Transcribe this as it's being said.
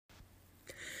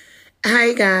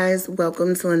Hi guys,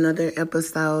 welcome to another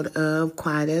episode of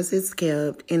Quiet as It's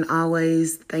Kept. And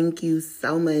always, thank you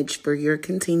so much for your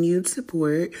continued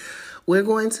support. We're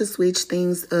going to switch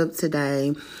things up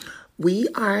today. We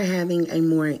are having a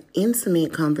more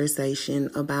intimate conversation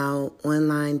about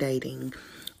online dating.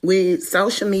 With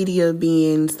social media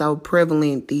being so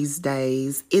prevalent these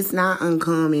days, it's not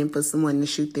uncommon for someone to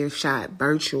shoot their shot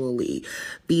virtually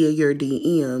via your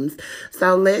DMs.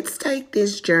 So let's take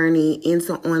this journey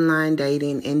into online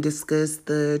dating and discuss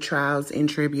the trials and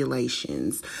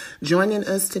tribulations. Joining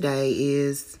us today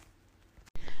is...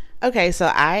 Okay, so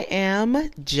I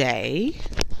am Jay.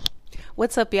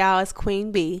 What's up, y'all? It's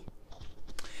Queen B.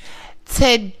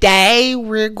 Today,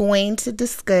 we're going to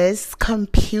discuss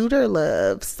computer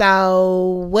love.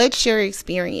 So, what's your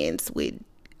experience with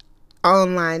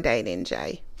online dating,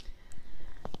 Jay?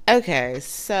 Okay,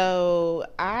 so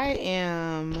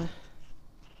I've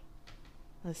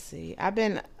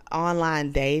been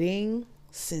online dating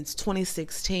since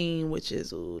 2016, which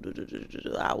is,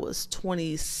 I was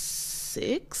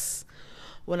 26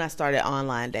 when I started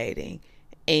online dating.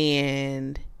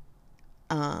 And,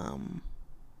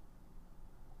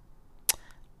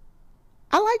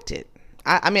 I liked it.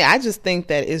 I just think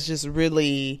that it's just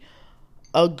really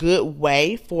a good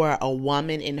way for a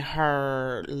woman in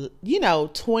her,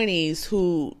 20s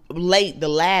who the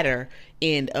latter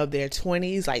end of their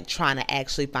 20s, like trying to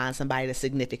actually find somebody to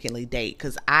significantly date.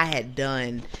 Because I had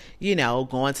done,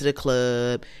 going to the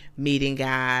club, meeting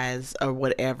guys or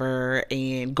whatever,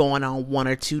 and going on one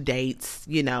or two dates,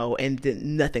 and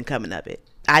nothing coming of it.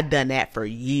 I'd done that for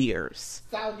years.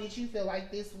 So did you feel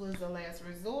like this was the last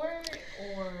resort,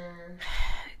 or?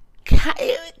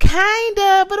 Kind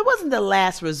of, but it wasn't the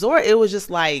last resort. It was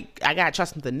just like, I got to try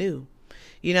something new.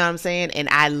 You know what I'm saying? And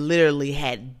I literally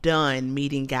had done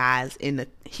meeting guys in the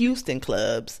Houston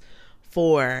clubs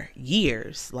for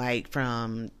years, like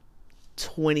from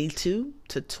 22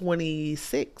 to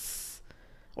 26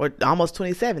 or almost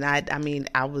 27.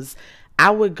 I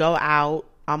would go out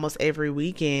almost every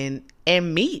weekend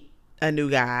and meet a new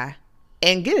guy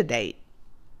and get a date.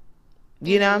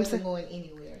 You know what I'm saying? Going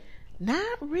anywhere?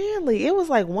 Not really. It was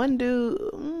like one dude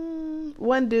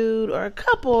or a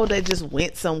couple that just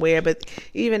went somewhere, but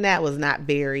even that was not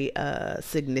very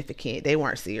significant. They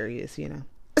weren't serious,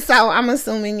 So I'm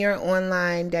assuming your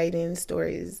online dating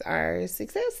stories are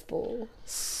successful.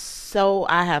 So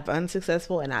I have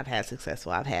unsuccessful and I've had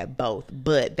successful. I've had both,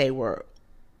 but they were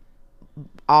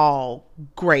all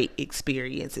great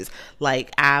experiences.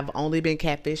 Like, I've only been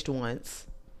catfished once.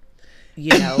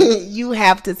 You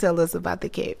have to tell us about the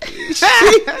catfish.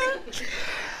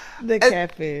 The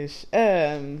catfish.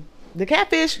 The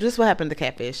catfish, this is what happened to the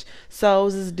catfish. So it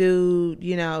was this dude,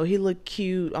 he looked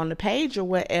cute on the page or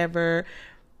whatever,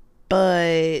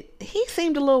 but he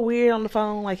seemed a little weird on the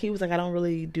phone. Like, he was like, I don't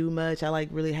really do much. I like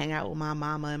really hang out with my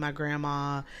mama and my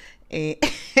grandma. And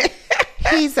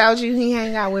he told you he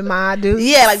hang out with my dude.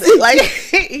 Yeah, like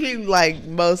he like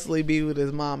mostly be with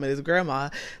his mom and his grandma.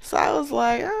 So I was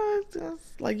like,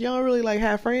 like, you don't really like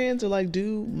have friends or like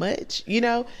do much,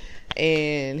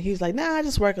 And he's like, nah, I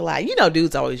just work a lot.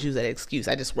 Dudes always use that excuse.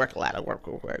 I just work a lot. I work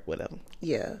with them.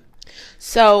 Yeah.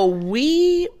 So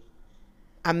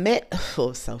I met.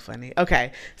 Oh, it's so funny.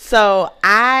 Okay, so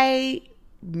I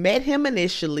met him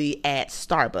initially at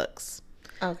Starbucks.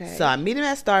 Okay. So I meet him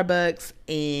at Starbucks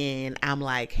and I'm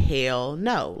like, hell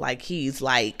no. Like, he's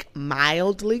like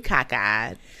mildly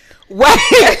cockeyed.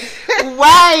 Wait.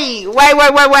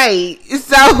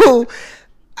 So,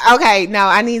 okay, no,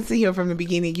 I need to hear from the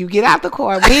beginning. You get out the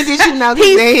car. When did you know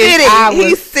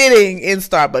He's sitting in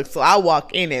Starbucks. So I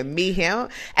walk in and meet him,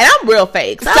 and I'm real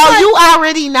fake. So you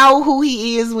already know who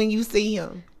he is when you see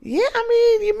him? Yeah,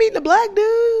 you meet the black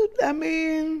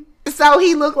dude. So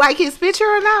he looked like his picture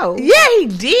or no? Yeah, he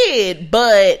did,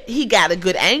 but he got a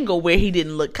good angle where he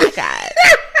didn't look cockeyed.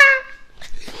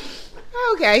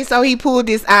 Okay, so he pulled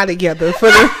this out together for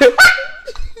the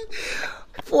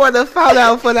for the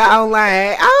photo for the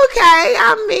online.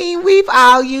 Okay, we've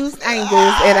all used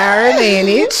angles at our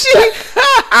advantage.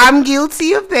 I'm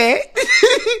guilty of that.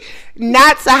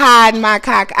 Not to hide my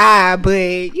cock eye, but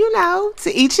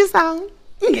to each his own.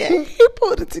 Yeah, he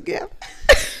pulled it together.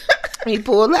 He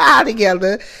pulled it out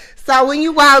together. So when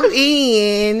you walked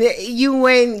in,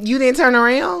 you didn't turn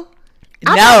around?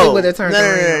 No. Would have turned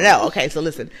around. No. Okay, so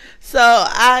listen. So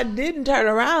I didn't turn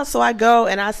around. So I go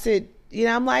and I sit.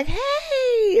 I'm like,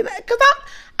 hey, because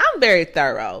I'm very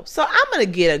thorough. So I'm gonna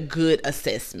get a good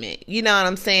assessment. You know what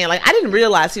I'm saying? Like, I didn't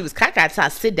realize he was cockeyed, so I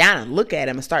sit down and look at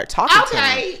him and start talking to him.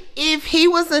 Okay, if he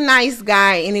was a nice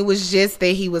guy and it was just that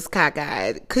he was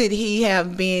cockeyed, could he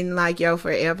have been like yo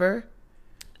forever?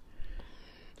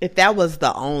 If that was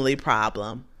the only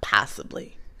problem,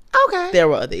 possibly. Okay. There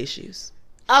were other issues.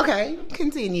 Okay,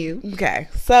 continue. Okay,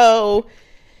 so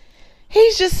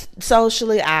he's just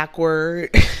socially awkward.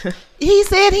 He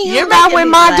said he You're hung out with making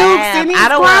me my laugh. dukes and his I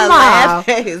don't grandma. want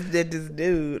to laugh at this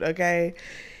dude, okay?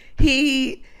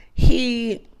 He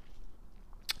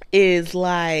is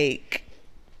like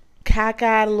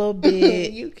cockeyed a little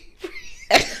bit.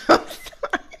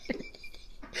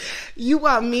 You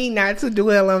want me not to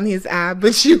dwell on his eye,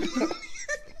 but you...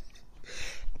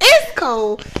 It's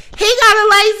cool. He got a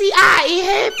lazy eye. It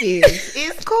happens.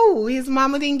 It's cool. His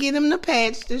mama didn't get him the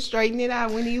patch to straighten it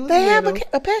out when he was They have little.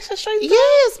 a patch to straighten it out?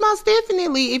 Yes, most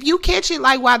definitely. If you catch it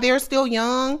like while they're still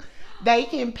young, they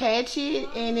can patch it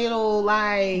and it'll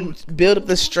like Build up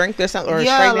the strength or something, or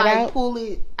yeah, straighten like it out? pull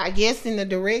it. I guess in the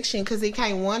direction because it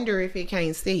can't wonder if it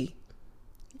can't see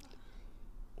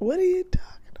What are you talking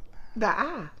about? the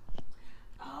eye.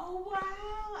 Oh wow!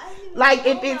 I didn't even Like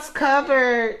if know it's about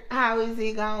covered, how is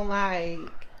it gonna like?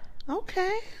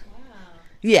 Okay.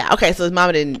 Yeah, okay, so his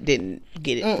mama didn't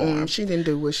get it for him. She didn't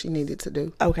do what she needed to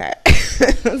do. Okay.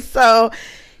 So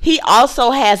he also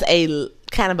has a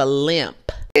kind of a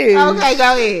limp. Okay,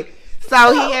 go ahead.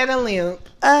 So he had a limp.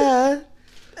 And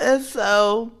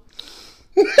so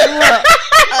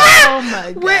oh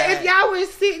my god. Well, if y'all were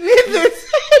sitting at the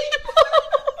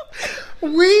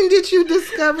table, when did you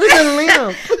discover the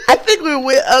limp? I think we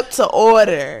went up to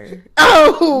order.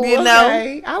 Oh, You know?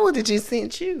 okay. I would have just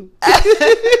sent you.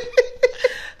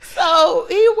 So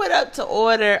he went up to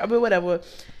order. I mean, whatever.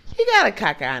 He got a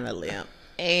cocker on a limp,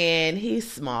 and he's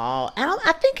small.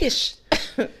 I think his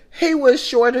He was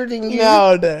shorter than you.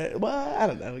 no. Well, I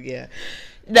don't know. Yeah,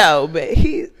 no, but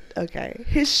okay.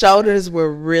 His shoulders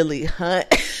were really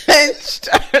hunched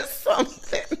or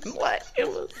something. Like it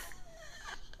was.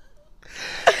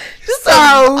 Just So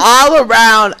all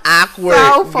around awkward.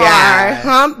 so far, guy.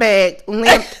 humpback,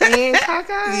 limp, and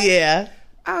cockeyed. Yeah.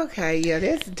 Okay, yeah,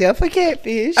 that's definitely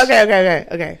catfish.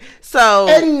 Okay. So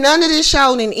And none of this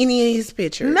showed in any of these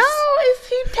pictures. no, is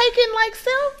he taking like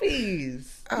selfies?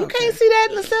 You Okay. can't see that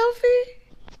in the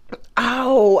selfie.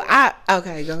 Oh,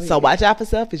 okay, go ahead. So watch out for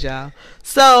selfies, y'all.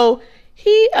 So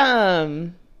he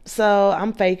so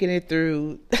I'm faking it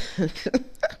through.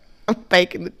 I'm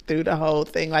faking it through the whole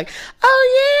thing, like, oh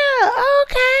yeah,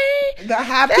 okay. the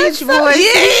high That's pitched so- voice.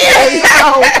 yeah.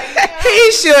 Oh,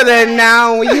 he should have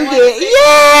known when you get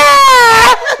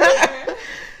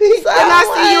Can I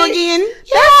see you again?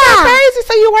 That's so crazy.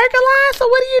 So you work a lot. So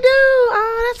what do you do?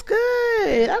 Oh, that's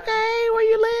good. Okay, where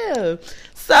you live?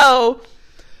 So,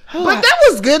 But that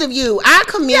was good of you. I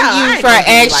commend Yeah, I you ain't for gonna do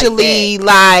actually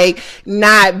like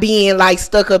not being like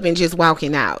stuck up and just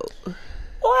walking out.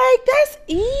 like, that's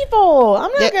evil.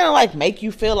 I'm not That- gonna like make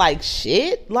you feel like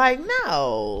shit. Like,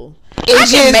 no.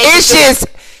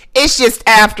 It's just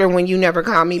after when you never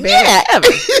call me back. Yeah,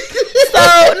 ever. So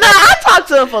no, I talked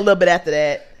to him for a little bit after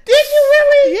that. Did you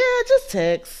really? Yeah, just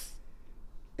text.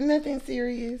 Nothing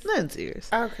serious. Nothing serious.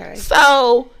 Okay.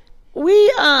 So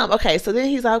we okay, so then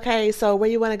he's like, okay, so where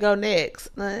you want to go next?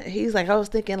 He's like, I was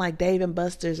thinking like Dave and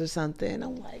Buster's or something.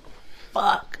 I'm like,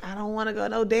 fuck, I don't want to go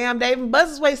no damn Dave and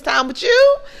Buster's, waste time with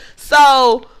you.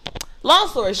 So long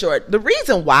story short, the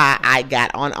reason why I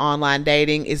got on online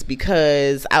dating is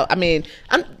because I mean,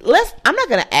 I'm not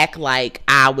gonna act like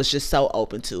I was just so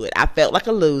open to it. I felt like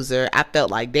a loser. I felt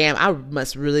like, damn, I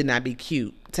must really not be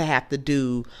cute to have to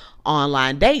do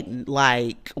online dating.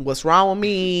 Like, what's wrong with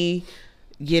me?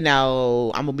 You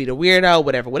know, I'm gonna be the weirdo,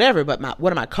 whatever. But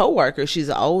one of my coworkers, she's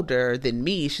older than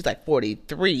me. She's like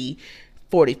 43,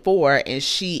 44, and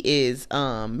she is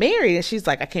married. And she's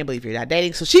like, I can't believe you're not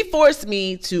dating. So she forced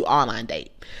me to online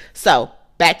date. So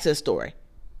back to the story.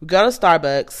 We go to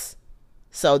Starbucks.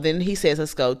 So then he says,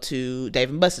 let's go to Dave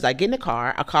and Buster's. I get in the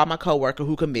car. I call my coworker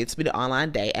who convinced me to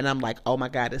online date, and I'm like, oh my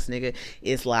god, this nigga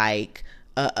is like,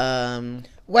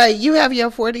 Wait, you have your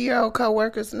 40-year-old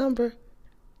coworker's number?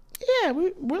 yeah,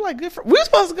 we're like good for. We're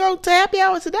supposed to go to happy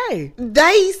hour today.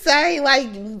 They say like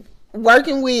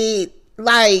working with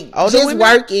like Older just women?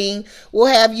 working will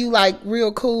have you like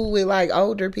real cool with like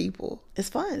older people. It's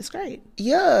fun. It's great.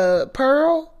 Yeah,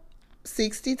 Pearl,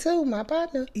 62, my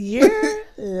partner. You're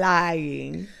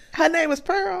lying. Her name is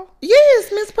Pearl.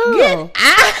 Yes, Miss Pearl.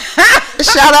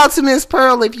 Shout out to Miss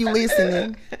Pearl if you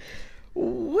listening.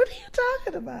 What are you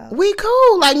talking about? We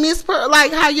cool, like Miss Pearl,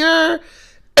 like how you're.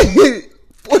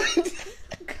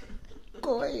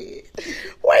 Go ahead.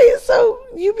 Wait, so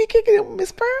you be kicking it with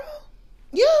Miss Pearl?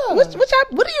 Yeah, What do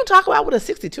you talk about with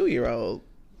a 62-year-old?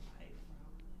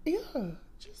 yeah,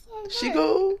 just like She that.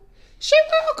 cool? She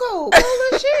real cool, cool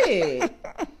as shit.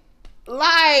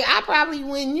 like, I probably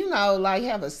wouldn't, you know, like,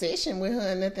 have a session with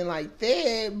her or nothing like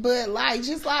that. But, like,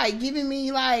 just, like, giving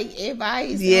me, like,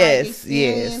 advice and, like,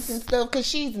 experience and stuff. Because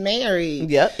she's married.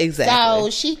 Yep, exactly. So,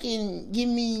 she can give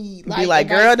me, like, be like,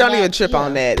 girl, don't even trip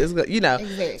on that. It's good, you know.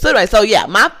 Exactly. So, anyway, so, yeah,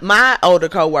 my older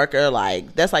coworker,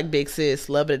 like, that's, like, big sis,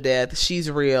 love her to death. She's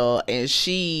real. And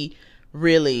she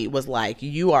really was like,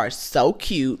 you are so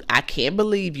cute. I can't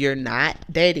believe you're not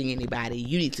dating anybody.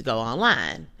 You need to go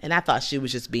online. And I thought she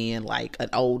was just being like an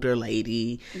older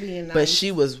lady, nice. But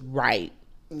she was right.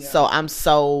 Yeah. So I'm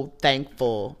so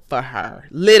thankful for her.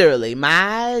 Literally,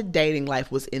 my dating life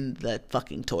was in the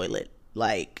fucking toilet.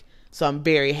 Like, so I'm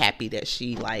very happy that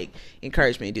she like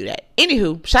encouraged me to do that.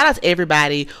 Anywho, shout out to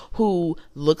everybody who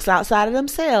looks outside of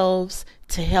themselves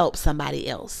to help somebody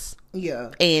else.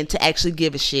 Yeah. And to actually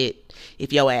give a shit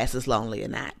if your ass is lonely or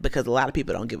not, because a lot of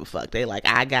people don't give a fuck. They like,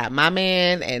 I got my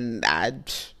man, and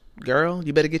girl,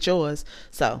 you better get yours.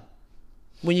 So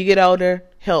when you get older,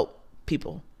 help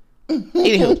people.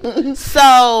 Anywho,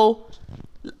 so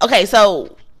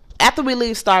after we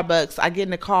leave Starbucks, I get in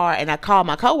the car and I call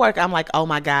my coworker. I'm like, oh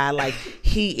my God, like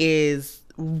he is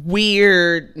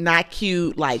weird, not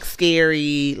cute, like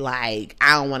scary, like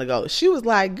I don't want to go. She was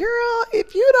like, girl,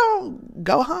 if you don't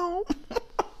go home.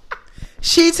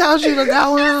 She told you to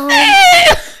go home.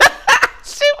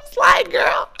 She was like,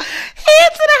 girl,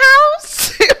 head to the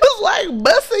house. It was like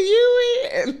busting you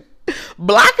in,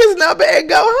 block his number and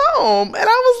go home. And I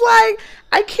was like,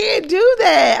 I can't do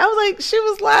that. I was like, she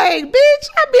was like, bitch,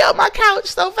 I'd be on my couch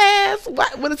so fast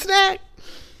with a snack.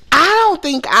 I don't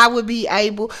think I would be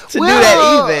able to do that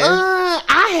either.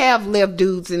 I have left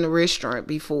dudes in the restaurant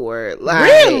before. Like,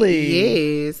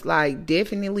 really? Yes. Like,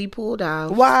 definitely pulled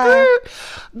out. Why?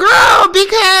 Girl,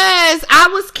 because I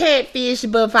was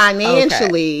catfished, but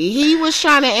financially. Okay. He was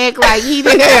trying to act like he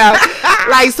didn't have,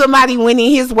 like somebody went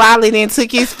in his wallet and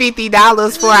took his $50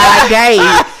 for our date.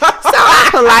 So I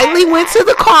politely went to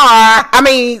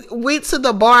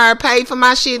the bar, paid for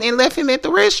my shit, and left him at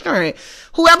the restaurant.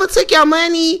 Whoever took your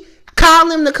money,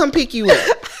 call him to come pick you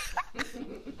up.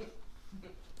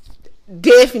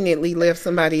 Definitely left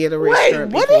somebody at a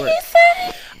restaurant. What did he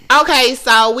say? Okay,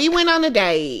 so we went on a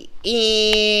date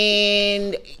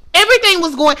and everything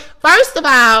was going. First of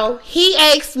all, he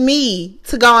asked me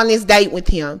to go on this date with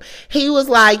him. He was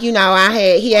like, you know,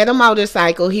 he had a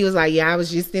motorcycle. He was like, yeah, I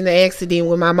was just in an accident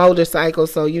with my motorcycle,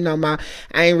 so you know,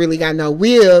 I ain't really got no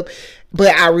whip.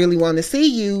 But I really want to see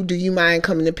you. Do you mind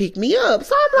coming to pick me up?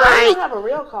 So I'm like, you have a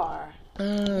real car.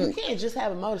 You can't just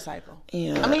have a motorcycle.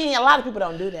 Yeah. I mean, a lot of people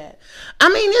don't do that. I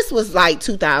mean, this was like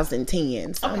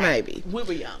 2010, so maybe. We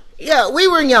were young. Yeah, we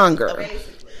were younger.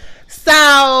 Basically.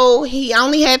 So he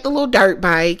only had the little dirt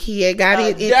bike. He had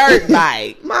got dirt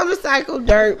bike. Motorcycle,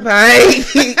 dirt bike.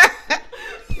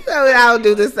 So I'll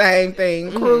do the same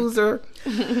thing. Cruiser.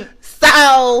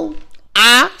 So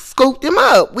I scooped him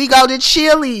up. We go to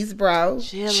Chili's, bro.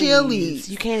 Chili's.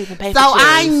 You can't even pay for Chili's. So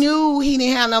I knew he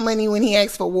didn't have no money when he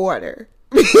asked for water.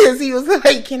 Because he was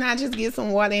like, can I just get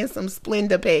some water and some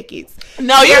Splenda packets?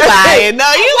 No, you're lying. No,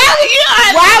 you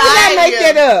lying. Why would I make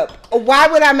that up? Why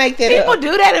would I make that people up?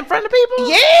 People do that in front of people?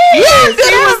 Yes.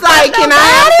 He was like, can I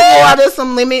have some water,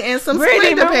 some lemon, and some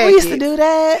Splenda packets? We used to do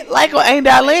that. Like when Aunt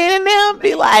Darlene and them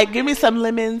be like, give me some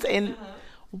lemons. And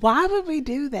why would we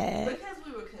do that?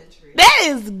 That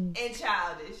is and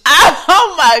childish.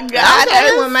 Oh my God!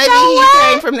 Well, maybe he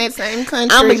came from that same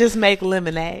country. I'ma just make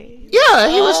lemonade. Yeah,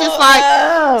 he was just like.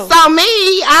 So me,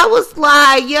 I was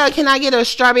like, yeah, can I get a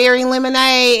strawberry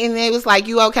lemonade? And it was like,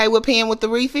 you okay with paying with the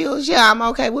refills? Yeah, I'm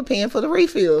okay with paying for the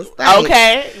refills. Thanks.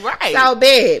 Okay, right. So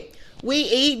babe, we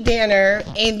eat dinner,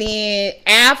 and then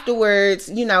afterwards,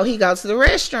 you know, he goes to the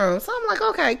restroom. So I'm like,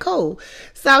 okay, cool.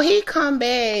 So he come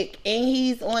back, and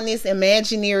he's on this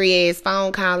imaginary ass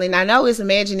phone call, and I know it's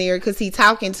imaginary because he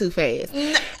talking too fast.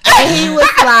 And he was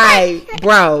like,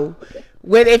 bro,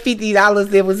 where that $50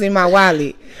 that was in my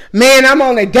wallet? Man, I'm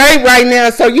on a date right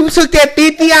now, so you took that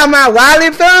 50 out my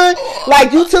wallet, son?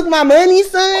 Like, you took my money,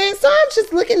 son? So I'm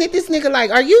just looking at this nigga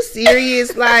like, are you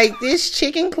serious? Like, this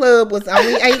chicken club was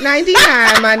only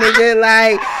 $8.99, my nigga.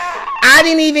 Like, I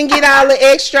didn't even get all the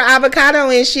extra avocado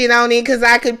and shit on it because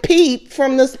I could peep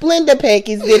from the Splenda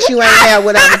package that you ain't had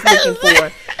what I was looking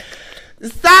for.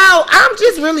 So I'm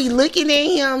just really looking at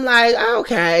him like,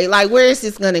 okay, like, where is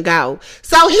this gonna go?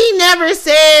 So he never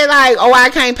said like, oh, I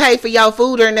can't pay for your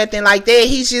food or nothing like that.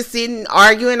 He's just sitting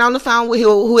arguing on the phone with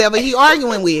whoever he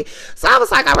arguing with. So I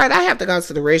was like, all right, I have to go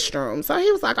to the restroom. So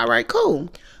he was like, all right, cool.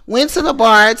 Went to the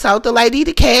bar, told the lady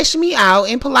to cash me out,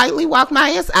 and politely walked my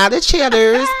ass out of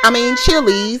Chili's,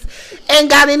 and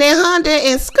got in that Honda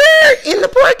and skirt in the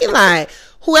parking lot.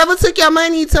 Whoever took your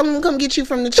money, tell them to come get you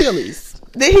from the Chili's.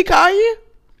 Did he call you?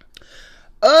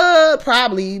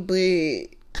 Probably, but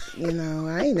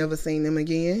I ain't never seen them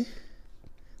again.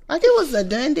 Like, it was a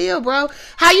done deal, bro.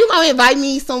 How you gonna invite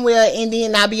me somewhere and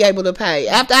then not be able to pay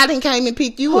after I done came and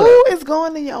picked you up? Who is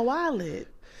going in your wallet?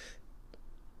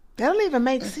 That don't even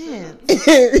make sense.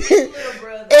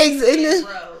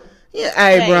 Yeah,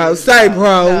 hey, bro. Say,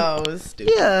 bro. No, it's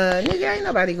stupid. Yeah, nigga, ain't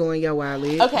nobody going your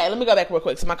wallet. Okay, let me go back real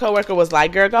quick. So my coworker was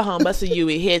like, girl, go home, bust a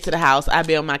Yui, head to the house. I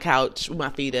be on my couch with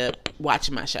my feet up,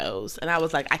 watching my shows. And I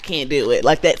was like, I can't do it.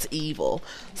 Like, that's evil.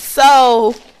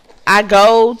 So I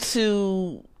go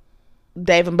to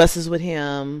Dave and Buster's with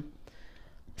him.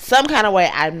 Some kind of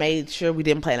way I made sure we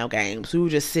didn't play no games. We were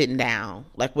just sitting down.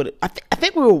 Like, I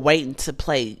think we were waiting to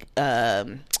play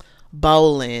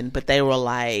bowling, but they were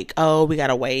like, oh, we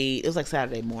gotta wait. It was like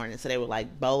Saturday morning, so they were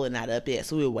like, bowling not up yet,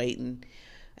 so we were waiting,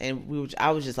 and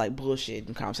I was just like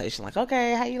bullshitting conversation, like,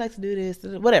 okay, how you like to do this,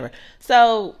 whatever.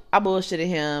 So I bullshitted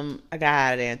him. I got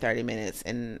out of there in 30 minutes,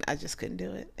 and I just couldn't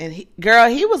do it. And he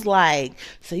was like,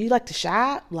 so you like to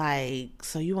shop? Like,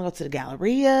 so you want to go to the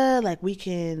Galleria? Like, we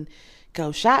can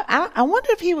go shop. I wonder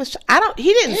if he was.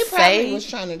 He didn't he say. Probably was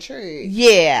trying to trick.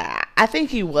 Yeah, I think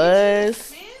he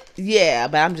was. Yeah,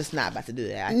 but I'm just not about to do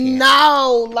that. I can't.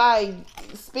 No, like,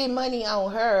 spend money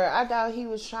on her. I thought he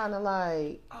was trying to,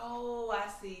 like... Oh,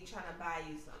 I see. Trying to buy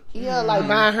you something. Yeah, like,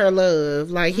 buy her love.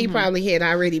 Like, he probably had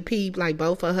already peeped, like,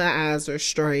 both of her eyes are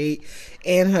straight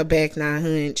and her back not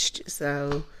hunched,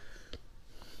 so...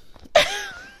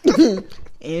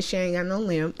 and she ain't got no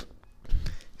limp.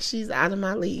 She's out of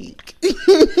my league.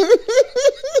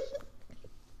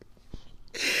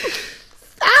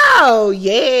 Oh,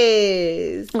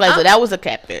 yes. Like, so that was a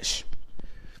catfish.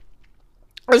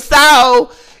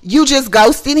 So, you just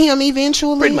ghosted him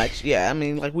eventually? Pretty much, yeah. I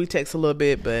mean, like, we text a little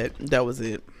bit, but that was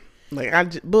it.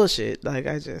 Like, bullshit. Like,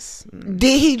 I just...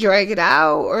 Did he drag it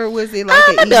out, or was it like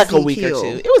an easy like a week kill? or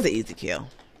two. It was an easy kill.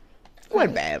 It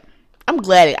wasn't bad. I'm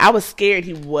glad. I was scared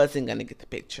he wasn't going to get the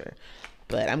picture,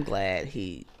 but I'm glad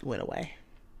he went away.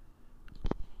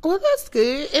 Well, that's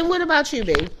good. And what about you,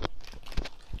 babe?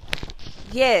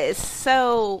 Yes,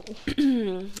 so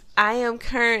I am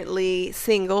currently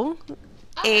single,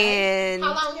 and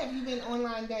how long have you been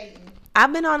online dating?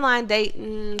 I've been online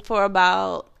dating for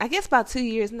about 2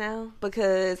 years now,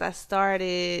 because I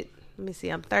started, let me see,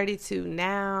 I'm 32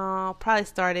 now, probably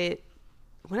started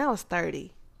when I was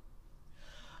 30.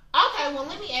 Okay, well,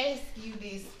 let me ask you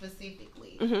this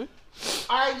specifically. Mm-hmm.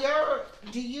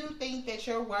 Do you think that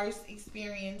your worst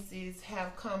experiences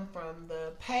have come from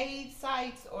the paid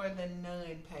sites or the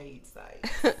non-paid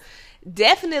sites?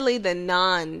 Definitely the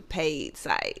non-paid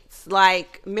sites.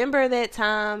 Like, remember that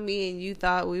time me and you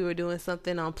thought we were doing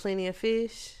something on Plenty of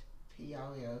Fish?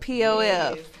 POF.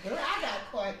 Yes. Girl, I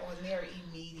got caught on there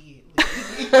immediately.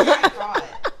 I got caught.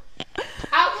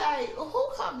 Okay, who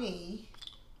caught me?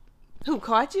 Who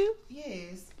caught you?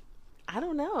 Yes. I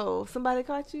don't know. Somebody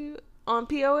caught you on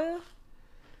POF?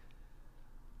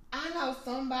 I know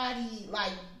somebody,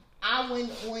 like, I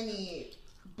went on it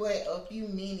but a few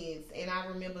minutes, and I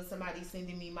remember somebody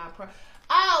sending me my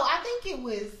I think it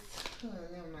was,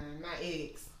 never mind, my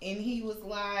ex. And he was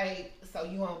like, so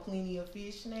you on Plenty of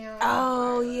Fish now?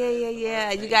 Oh,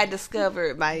 yeah. You got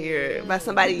discovered by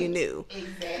somebody you knew.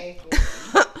 Exactly.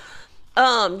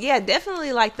 Yeah,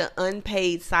 definitely like the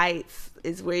unpaid sites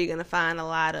is where you're going to find a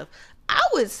lot of, I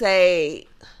would say,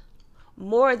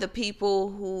 more the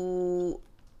people who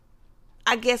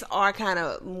I guess are kind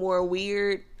of more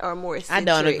weird or more eccentric.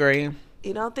 I don't agree.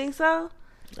 You don't think so?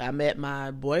 I met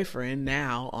my boyfriend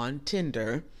now on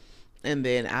Tinder, and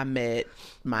then I met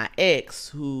my ex,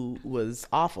 who was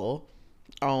awful,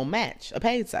 on Match, a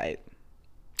paid site.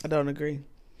 I don't agree.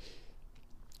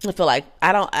 I feel like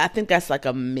I think that's like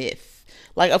a myth.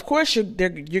 Like, of course you're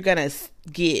gonna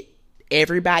get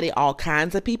everybody, all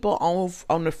kinds of people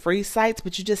on the free sites,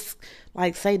 but you just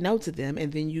like say no to them,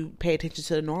 and then you pay attention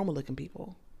to the normal looking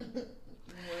people. Ones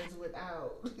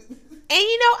without.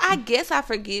 And I guess I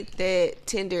forget that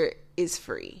Tinder is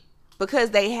free,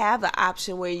 because they have the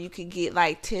option where you could get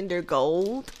like Tinder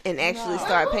Gold and actually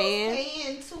start paying.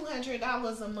 Paying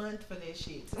 $200 a month for that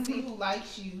shit to see who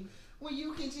likes you, when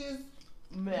you can just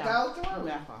go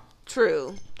through.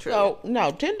 True. So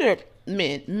no, Tinder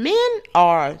men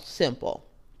are simple.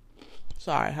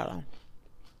 Sorry, hold on.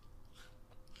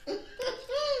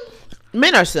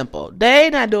 Men are simple. They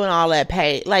not doing all that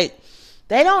pay. Like,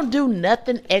 they don't do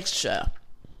nothing extra.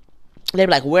 They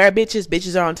be like, where are bitches?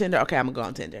 Bitches are on Tinder. Okay, I'm gonna go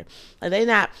on Tinder. Like, they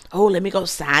not, let me go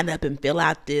sign up and fill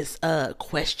out this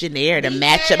questionnaire to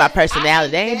match up my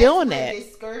personality. They ain't doing that.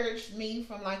 Discourage discouraged me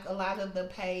from like a lot of the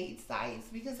paid sites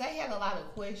because they had a lot of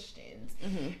questions.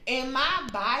 In my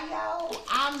bio,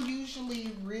 I'm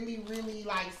usually really, really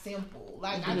like simple.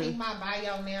 Like I think my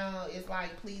bio now is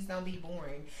like, please don't be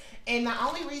boring. And the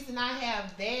only reason I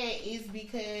have that is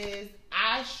because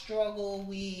I struggle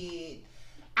with,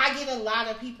 I get a lot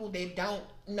of people that don't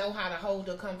know how to hold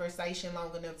a conversation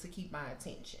long enough to keep my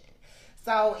attention.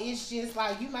 So it's just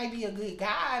like, you might be a good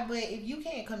guy, but if you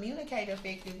can't communicate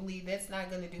effectively, that's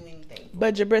not going to do anything.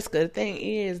 But Jabriska, the thing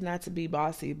is not to be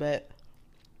bossy, but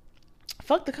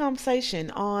fuck the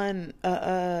conversation on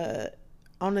the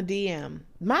DM.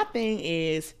 My thing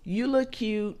is, you look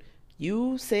cute.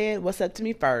 You said what's up to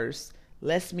me first.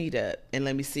 Let's meet up and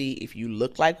let me see if you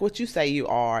look like what you say you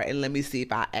are, and let me see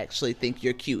if I actually think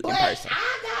you're cute in person.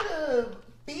 I gotta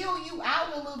feel you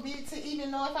out a little bit to even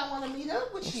know if I want to meet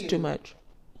up with you. It's too much.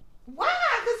 Why?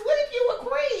 Because what if you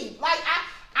agree? Like,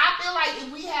 I feel like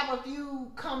if we have a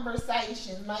few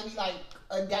conversations, maybe like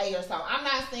a day or so, I'm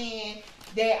not saying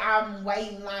that I'm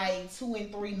waiting like 2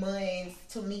 and 3 months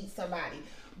to meet somebody.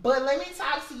 But let me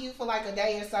talk to you for like a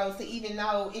day or so to even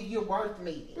know if you're worth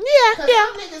meeting. Yeah, Because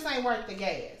some niggas ain't worth the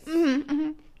gas.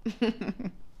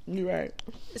 You're right.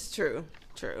 It's true.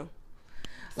 So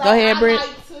Go ahead, Britt.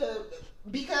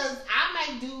 Because I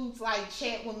make dudes like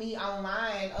chat with me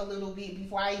online a little bit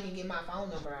before I even get my phone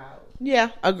number out. Yeah,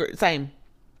 agree. Same.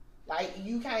 Like,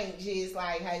 you can't just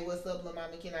like, hey, what's up, little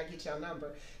mama? Can I get your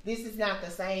number? This is not the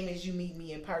same as you meet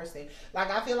me in person.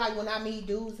 Like, I feel like when I meet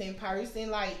dudes in person,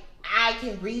 like, I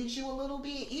can read you a little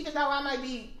bit, even though I might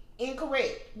be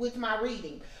incorrect with my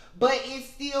reading. But it's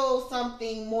still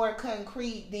something more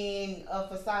concrete than a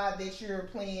facade that you're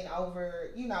playing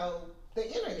over, you know, the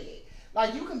internet.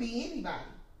 Like, you can be anybody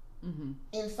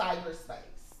in cyberspace.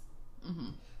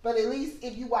 But at least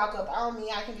if you walk up on me,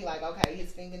 I can be like, okay,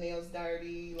 his fingernails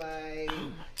dirty. Like,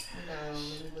 you know, let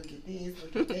me look at this,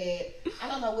 look at that. I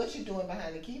don't know what you're doing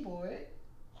behind the keyboard.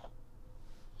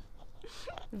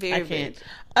 Very I can't.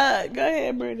 big. Go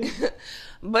ahead, Brittany.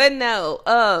 But no,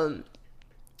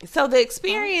 so the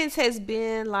experience has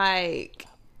been like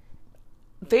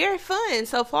very fun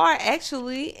so far,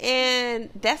 actually, and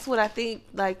that's what I think,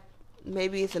 like,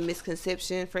 maybe it's a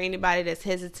misconception for anybody that's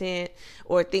hesitant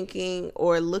or thinking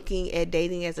or looking at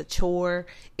dating as a chore.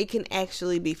 It can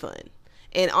actually be fun.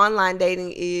 And online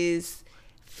dating is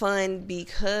fun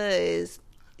because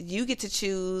you get to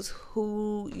choose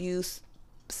who you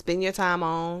spend your time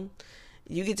on.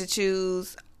 You get to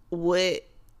choose what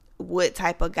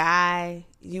type of guy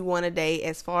you want to date,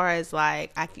 as far as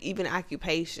like even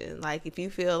occupation. Like, if you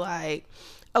feel like,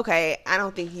 okay, I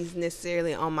don't think he's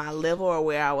necessarily on my level or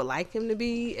where I would like him to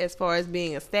be as far as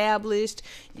being established,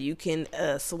 you can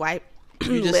swipe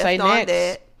You just left say on next.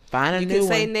 that. Find a You new can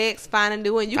one. say next, find a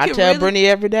new one. I tell Brittany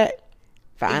every day.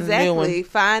 Find a new one. Exactly.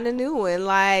 Find a new one.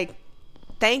 Like,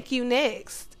 thank you,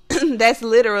 next. That's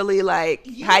literally like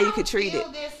how you could treat it.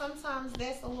 That sometimes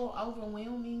that's a little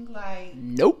overwhelming. Like,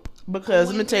 Nope. Because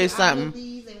let me tell you something.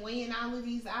 Weighing all of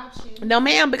these options. No,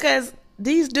 ma'am, because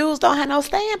these dudes don't have no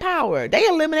staying power. They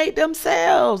eliminate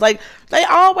themselves. Like, they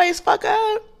always fuck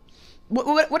up.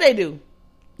 What they do,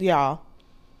 y'all?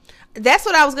 That's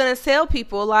what I was gonna tell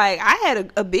people. Like, I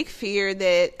had a big fear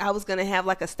that I was gonna have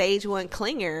like a stage 1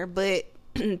 clinger, but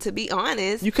to be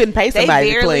honest, You couldn't pay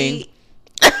somebody to clean.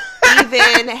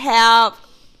 Even have.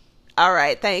 All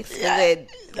right, thanks. But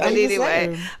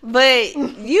anyway, but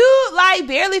you like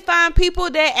barely find people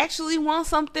that actually want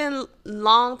something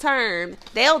long term.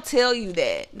 They'll tell you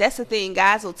that. That's the thing.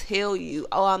 Guys will tell you,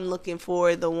 "Oh, I'm looking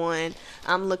for the one.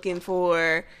 I'm looking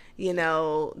for, you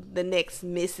know, the next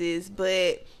missus."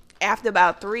 But after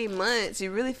about 3 months,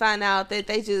 you really find out that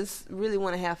they just really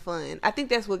want to have fun. I think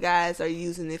that's what guys are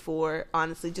using it for,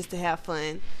 honestly, just to have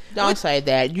fun. Don't say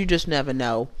that. You just never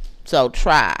know. So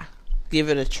try. Give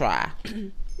it a try. Yeah,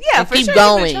 and for keep sure.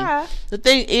 going. The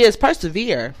thing is,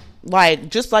 persevere. Like,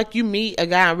 just like you meet a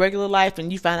guy in regular life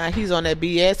and you find out he's on that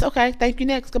BS. Okay, thank you,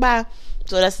 next. Goodbye.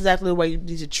 So that's exactly the way you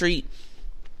need to treat.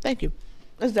 Thank you.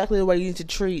 That's exactly the way you need to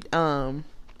treat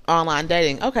online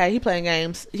dating. Okay, he playing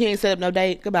games. He ain't set up no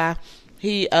date. Goodbye.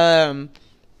 He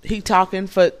talking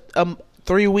for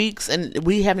 3 weeks and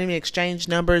we haven't even exchanged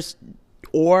numbers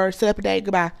or set up a date.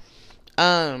 Goodbye.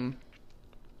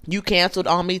 You canceled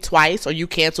on me twice, or you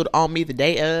canceled on me the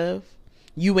day of.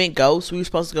 You went ghost. We were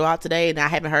supposed to go out today, and I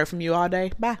haven't heard from you all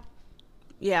day. Bye.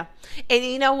 Yeah. And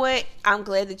you know what? I'm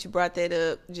glad that you brought that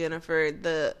up, Jennifer.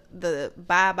 The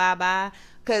bye.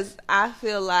 Because I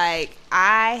feel like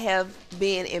I have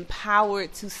been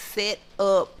empowered to set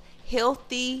up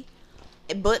healthy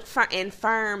but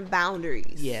firm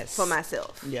boundaries Yes. for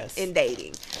myself Yes. in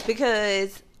dating.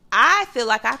 Because I feel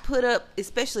like I put up,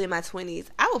 especially in my 20s,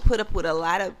 I would put up with a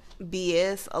lot of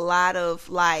BS, a lot of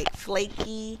like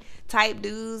flaky type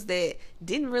dudes that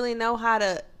didn't really know how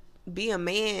to be a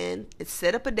man and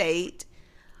set up a date,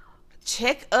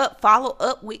 follow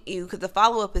up with you, because the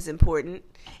follow up is important,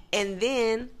 and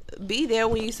then be there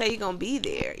when you say you're gonna be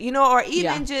there, or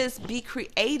even just be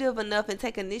creative enough and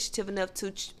take initiative enough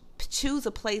to choose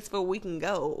a place where we can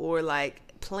go, or like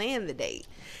plan the date.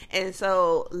 And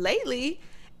so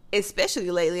especially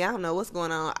lately, I don't know what's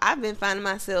going on, I've been finding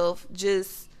myself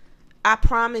I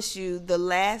promise you, the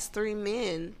last 3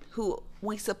 men who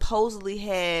we supposedly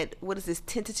had,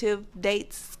 tentative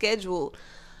dates scheduled,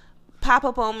 pop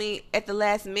up on me at the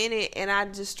last minute, and I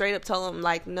just straight up told them,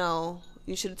 like, no,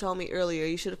 you should have told me earlier.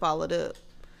 You should have followed up.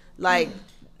 Like,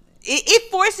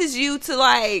 it forces you to,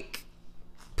 like,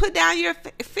 put down your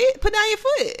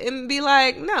foot and be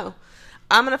like, no,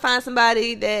 I'm gonna find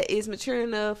somebody that is mature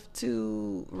enough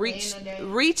to reach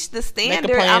the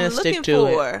standard I'm looking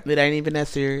for. It ain't even that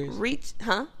serious.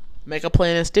 Make a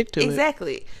plan and stick to it.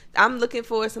 Exactly. I'm looking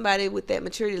for somebody with that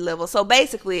maturity level. So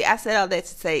basically, I said all that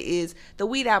to say is the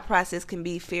weed out process can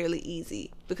be fairly easy,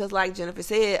 because like Jennifer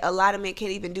said, a lot of men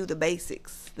can't even do the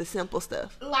basics, the simple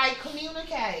stuff. Like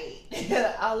communicate.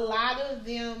 A lot of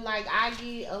them, like I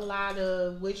get a lot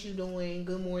of what you doing,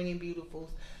 good morning, beautifuls.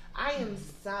 I am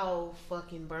so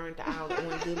fucking burnt out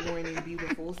on Good Morning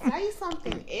Beautiful. Say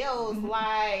something else.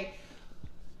 Like,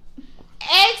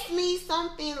 ask me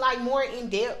something like more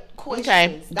in-depth questions.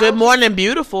 Okay. Good Morning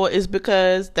Beautiful is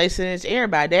because they send it to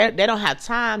everybody. They don't have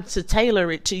time to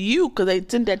tailor it to you, because they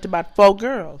send that to about 4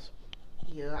 girls.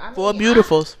 Yeah. I mean, 4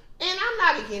 beautifuls. And I'm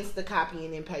not against the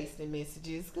copying and pasting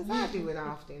messages, because I do it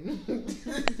often.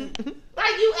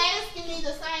 Like, you asking me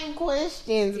the same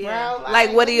questions, bro.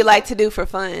 Like, what do you like to do for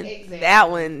fun? Exactly. That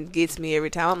one gets me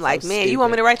every time. I'm like, man, you want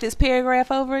me to write this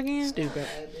paragraph over again? Stupid.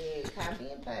 Copy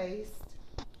and paste.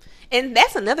 And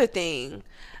that's another thing.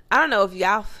 I don't know if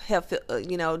y'all have,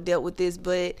 dealt with this,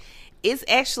 but it's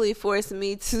actually forced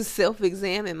me to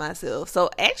self-examine myself.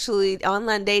 So actually,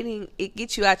 online dating, it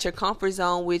gets you out your comfort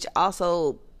zone, which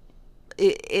also...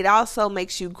 It also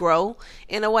makes you grow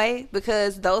in a way,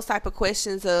 because those type of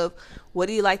questions of what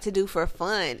do you like to do for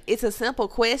fun, it's a simple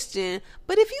question,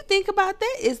 but if you think about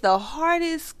that,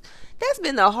 that's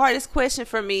been the hardest question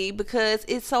for me, because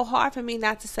it's so hard for me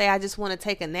not to say I just want to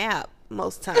take a nap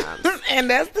most times. And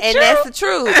that's the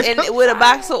truth. And with a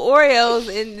box of Oreos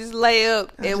and just lay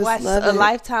up and watch a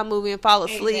Lifetime movie and fall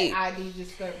asleep. ID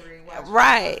Discovery.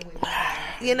 Right.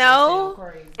 And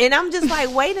I'm just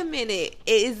like, wait a minute.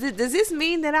 Does this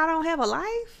mean that I don't have a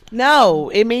life? No,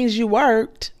 it means you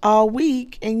worked all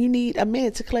week and you need a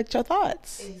minute to collect your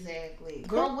thoughts. Exactly.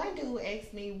 Girl, one dude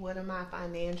asked me what are my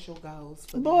financial goals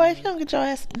for Boy, if you don't get your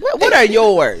ass... What are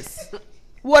yours?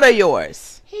 What are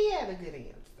yours? He had a good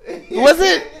answer. Was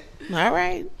it? All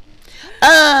right.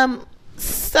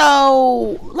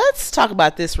 So, let's talk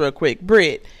about this real quick.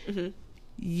 Britt,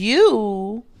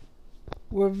 you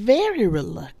were very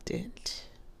reluctant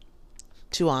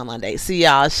to online date. See,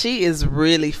 y'all, she is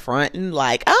really fronting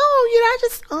like, oh,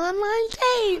 just online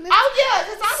date. Oh, yeah,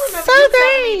 because I remember you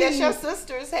telling me that your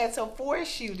sisters had to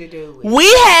force you to do it. We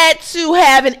had to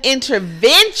have an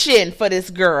intervention for this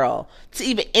girl to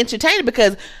even entertain it,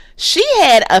 because she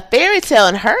had a fairy tale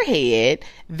in her head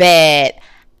that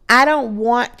I don't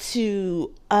want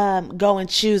to go and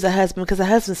choose a husband because a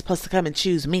husband's supposed to come and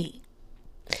choose me.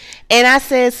 And I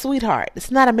said, sweetheart, it's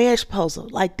not a marriage proposal.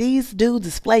 Like, these dudes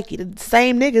is flaky. The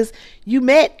same niggas you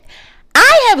met.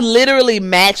 I have literally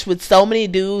matched with so many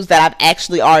dudes that I've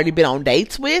actually already been on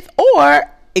dates with, or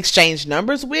exchanged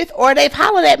numbers with, or they've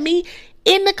hollered at me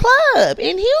in the club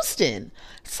in Houston.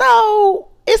 So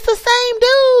it's the same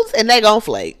dudes, and they gonna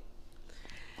flake.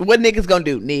 What niggas gonna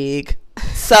do, nig?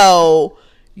 So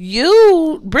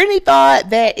Brittany thought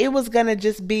that it was gonna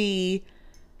just be,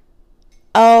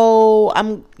 I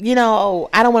don't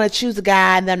want to choose a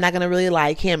guy and I'm not going to really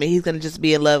like him, and he's going to just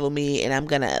be in love with me, and I'm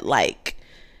going to like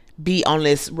be on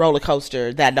this roller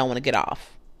coaster that I don't want to get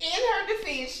off. In her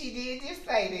defense, she did just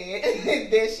say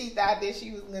that she thought that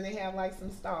she was going to have like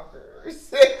some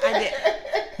stalkers. I did.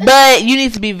 But you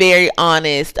need to be very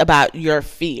honest about your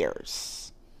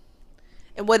fears.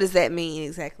 And what does that mean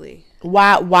exactly?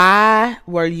 Why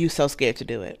were you so scared to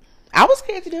do it? I was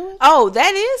scared to do it. Oh,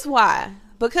 that is why.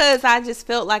 Because I just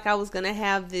felt like I was going to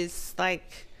have this,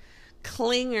 like,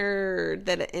 clinger,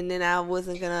 and then I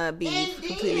wasn't going to be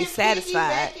completely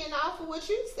satisfied. And off of what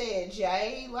you said,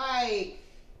 Jay, like,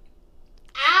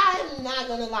 I'm not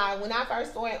going to lie. When I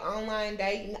first started online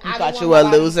dating, I thought you were a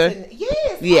loser?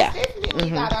 Yes. Yeah. He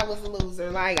thought I was a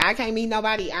loser. Like, I can't meet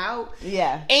nobody out.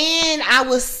 Yeah. And I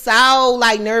was so,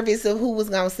 like, nervous of who was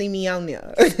going to see me on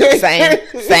there.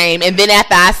 Same. And then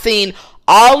after I seen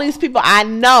all these people I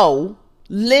know,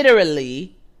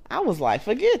 literally, I was like,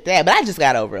 forget that. But I just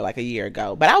got over it like a year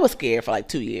ago. But I was scared for like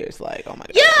 2 years. Like, oh my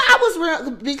God. Yeah, I was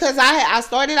real, because I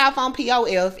started off on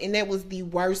POF, and that was the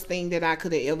worst thing that I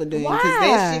could have ever done. Why? Because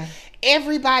that shit,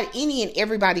 any and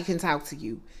everybody can talk to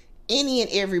you. Any and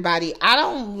everybody. I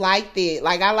don't like that.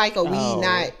 Like, I like a weed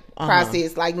not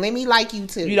process. Like, let me like you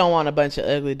too. You don't want a bunch of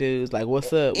ugly dudes. Like,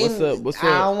 what's up? What's up? What's up?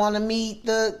 I don't want to meet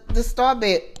the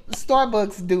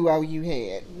Starbucks duo you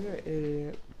had. You're an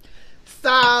idiot.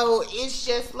 So it's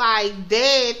just like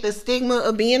that, the stigma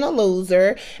of being a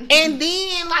loser. And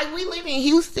then, like, we live in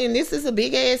Houston. This is a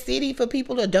big ass city for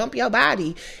people to dump your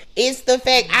body. It's the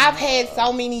fact I've had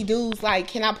so many dudes like,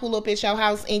 can I pull up at your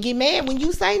house, and get mad when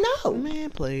you say no.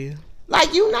 Man, please.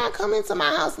 Like, you not coming to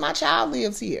my house. My child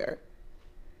lives here.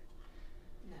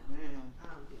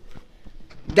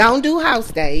 Don't do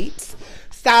house dates.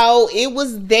 So it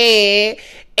was that.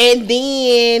 And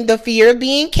then the fear of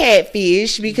being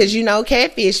catfish, because, you know,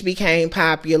 catfish became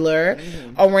popular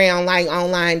around like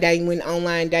online dating, when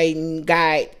online dating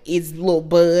got its little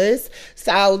buzz.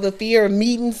 So the fear of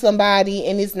meeting somebody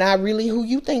and it's not really who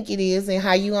you think it is, and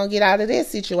how you gonna get out of that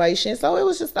situation. So it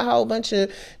was just a whole bunch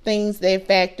of things that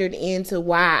factored into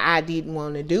why I didn't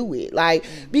want to do it. Like,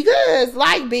 because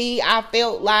like B, I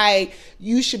felt like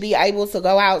you should be able to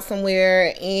go out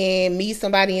somewhere and meet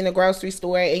somebody in a grocery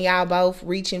store, and y'all both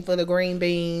reaching for the green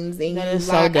beans, and That you is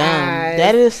so lock dumb. eyes.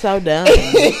 That is so dumb.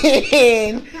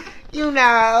 And, you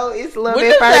know, it's love When at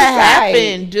does first that sight.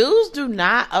 happen? Dudes do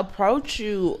not approach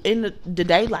you in the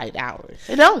daylight hours.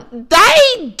 They don't.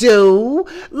 They do.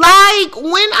 Like,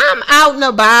 when I'm out and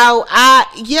about,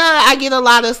 I get a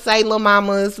lot of sailor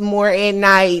mamas more at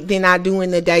night than I do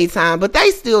in the daytime, but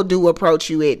they still do approach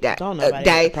you at that Don't nobody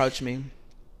day. approach me.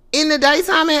 In the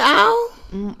daytime at all?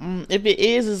 If it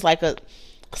is, it's like a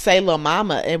sailor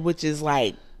mama, and which is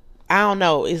like, I don't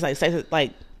know. It's like, say,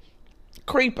 like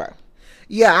creeper.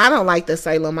 Yeah, I don't like the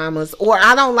sailor mamas. Or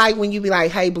I don't like when you be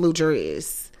like, hey, blue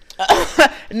dress.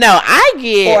 No, I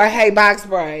get. Or hey, box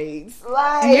braids.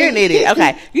 Like, You're an idiot.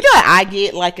 Okay. You know what I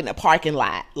get, like in a parking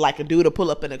lot, like a dude to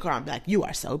pull up in the car and be like, you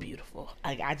are so beautiful.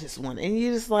 Like, I just want, and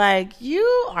you're just like, you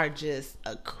are just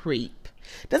a creep.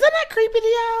 Does that not creepy to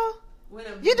y'all?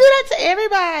 You do that to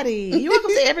everybody. You walk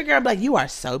up to every girl and be like, you are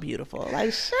so beautiful.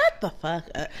 Like, shut the fuck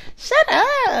up. Shut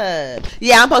up.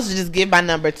 Yeah, I'm supposed to just give my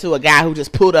number to a guy who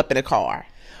just pulled up in a car.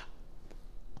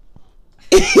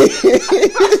 Well,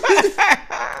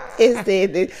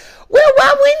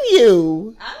 why wouldn't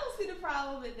you? I don't see the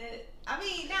problem with that. I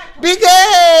mean, not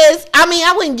Because, I mean,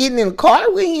 I wouldn't get in the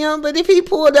car with him, but if he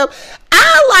pulled up,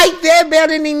 I like that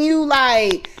better than you.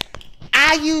 Like,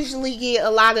 I usually get a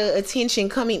lot of attention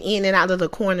coming in and out of the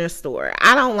corner store.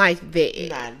 I don't like that.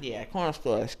 Nah, yeah, corner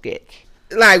store sketch.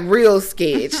 Like, real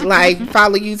sketch. Like,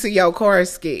 follow you to your car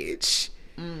sketch.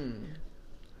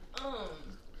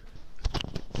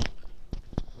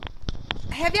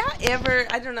 Have y'all ever,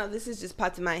 I don't know, this is just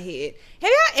popped in my head. Have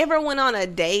y'all ever went on a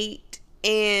date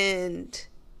and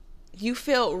you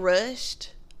felt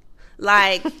rushed?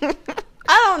 Like, I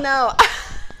don't know.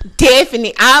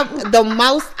 Definitely. The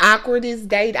most awkwardest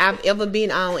date I've ever been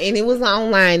on, and it was an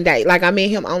online date. Like, I met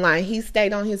him online. He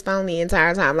stayed on his phone the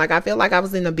entire time. Like, I felt like I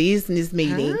was in a business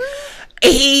meeting.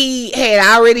 He had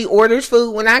already ordered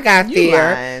food when I got You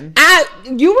there. lying.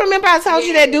 You remember I told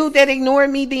you that dude that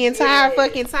ignored me the entire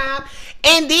fucking time?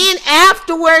 And then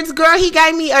afterwards, girl, he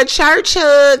gave me a church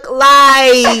hug.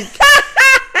 Like,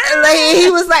 like, he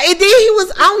was like, and then he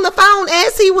was on the phone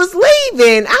as he was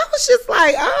leaving. I was just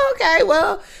like, oh, okay,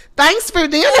 well, thanks for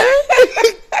dinner.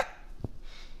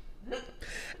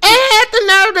 And had the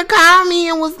nerve to call me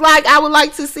and was like, I would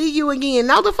like to see you again.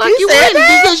 No, the fuck you said wouldn't,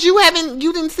 that? because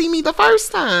you didn't see me the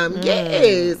first time.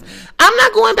 Yes. I'm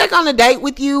not going back on a date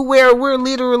with you where we're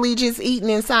literally just eating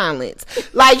in silence.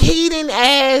 Like, he didn't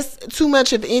ask too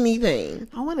much of anything.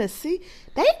 I want to see.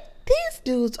 These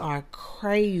dudes are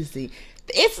crazy.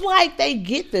 It's like they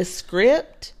get the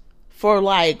script for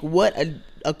like what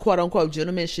a quote unquote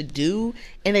gentleman should do,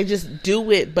 and they just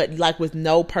do it, but like with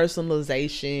no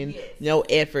personalization, no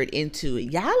effort into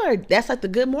it. That's like the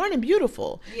Good Morning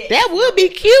Beautiful. That would be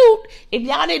cute if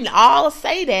y'all didn't all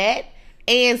say that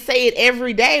and say it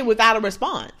every day without a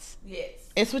response. Yes.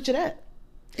 And switch it up.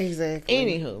 Exactly.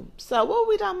 Anywho, so what were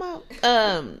we talking about?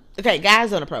 Okay,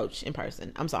 guys don't approach in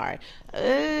person. I'm sorry.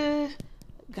 Okay,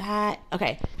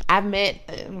 I've met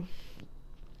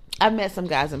some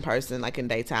guys in person, like in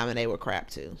daytime, and they were crap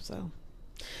too. So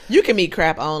You can meet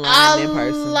crap online in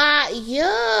person.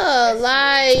 Yeah,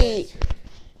 like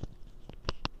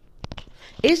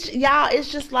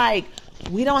it's just like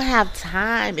we don't have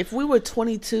time. If we were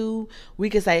 22, we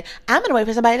could say, I'm gonna wait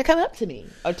for somebody to come up to me.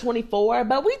 Or 24,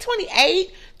 but we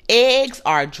 28, eggs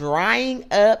are drying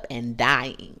up and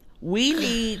dying. We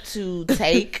need to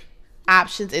take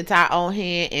options into our own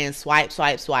hand and swipe. So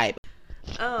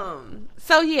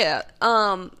yeah,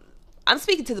 I'm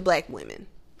speaking to the black women,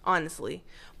 honestly,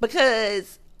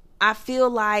 because I feel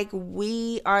like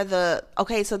we are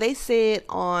so they said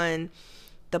on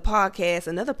the podcast,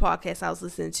 another podcast I was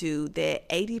listening to, that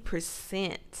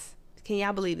 80%, can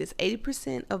y'all believe this?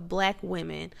 80% of black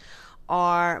women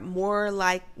are more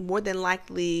than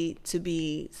likely to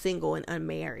be single and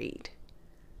unmarried.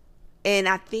 And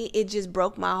I think it just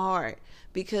broke my heart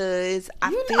because I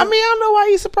don't know why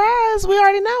you're surprised. We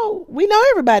already know. We know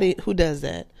everybody who does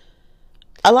that.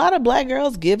 A lot of black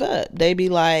girls give up. They be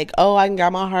like, oh, I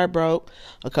got my heart broke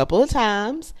a couple of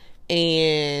times,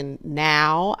 and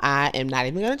now I am not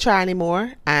even going to try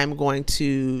anymore. I'm going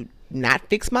to not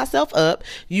fix myself up.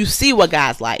 You see what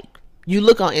guys like. You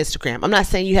look on Instagram. I'm not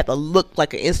saying you have to look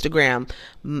like an Instagram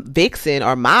vixen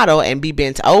or model and be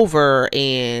bent over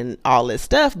and all this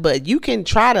stuff, but you can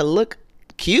try to look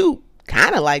cute,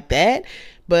 kind of like that.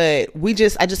 But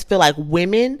I just feel like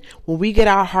women, when we get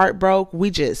our heart broke,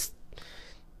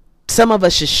 some of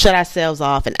us should shut ourselves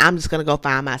off, and I'm just going to go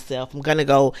find myself. I'm going to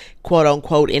go, quote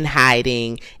unquote, in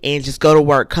hiding and just go to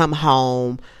work, come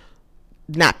home,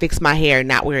 not fix my hair,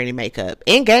 not wear any makeup,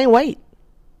 and gain weight.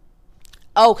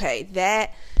 Okay,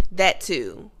 that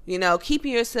too. You know,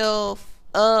 keeping yourself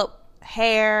up,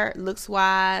 hair, looks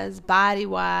wise, body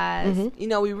wise. Mm-hmm. You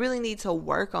know, we really need to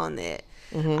work on that.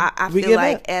 Mm-hmm. I feel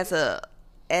like as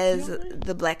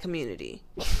the black community,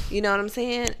 you know what I'm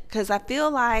saying? Because I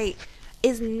feel like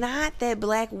it's not that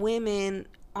black women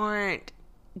aren't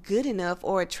good enough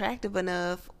or attractive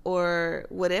enough or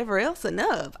whatever else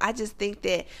enough. I just think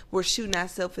that we're shooting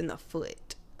ourselves in the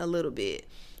foot a little bit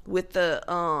with the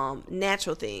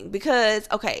natural thing. Because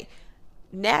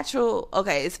natural,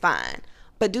 it's fine,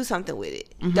 but do something with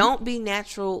it. Mm-hmm. Don't be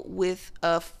natural with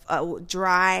a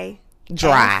dry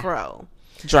afro.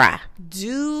 Dry.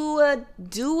 Do a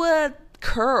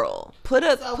curl. Put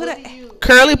a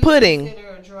curly pudding.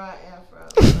 Consider a dry afro.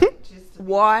 Just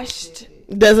washed.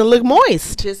 Doesn't look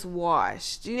moist. Just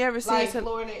washed. You never seen some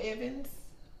Florida Evans?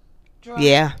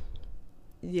 Dry?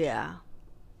 Yeah.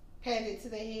 Had it to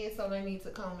their head, so they need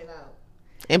to comb it out.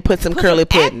 And put some curly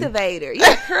pudding. Activator.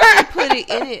 Yeah, curly pudding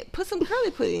in it. Put some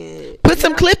curly pudding in it. Put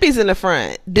some clippies in the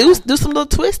front. Do some little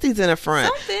twisties in the front.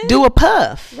 Something. Do a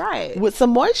puff. Right. With some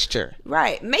moisture.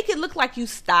 Right. Make it look like you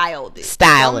styled it.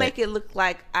 Don't make it look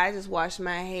like I just washed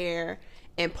my hair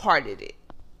and parted it.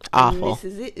 Awful. And this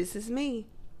is it. This is me.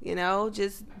 You know,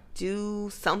 just do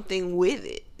something with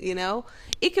it. You know,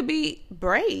 it could be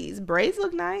braids. Braids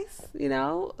look nice. You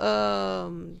know,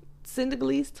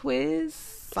 Senegalese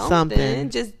twist,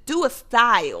 something. Just do a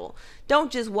style.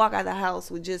 Don't just walk out the house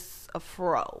with just a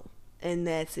fro and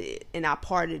that's it. And I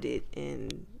parted it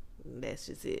and that's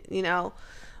just it. You know,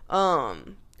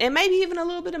 and maybe even a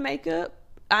little bit of makeup.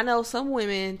 I know some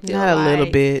women feel not a like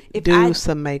little bit. Do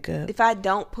some makeup. If I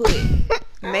don't put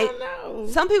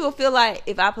some people feel like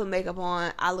if I put makeup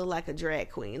on, I look like a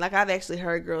drag queen. Like I've actually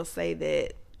heard girls say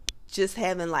that just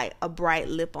having like a bright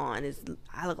lip on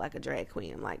I look like a drag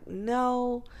queen. I'm like,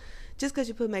 no, just because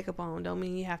you put makeup on don't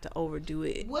mean you have to overdo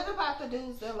it. What about the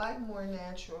dudes that like more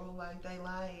natural? Like they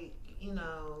like, you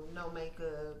know, no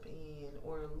makeup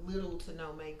or little to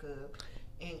no makeup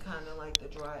and kind of like the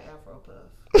dry afro puff.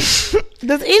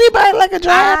 Does anybody like a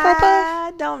dry afro puff?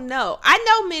 I don't know. I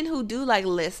know men who do like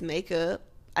less makeup.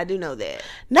 I do know that.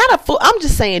 Not a full. I'm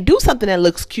just saying, do something that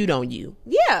looks cute on you.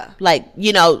 Yeah. Like,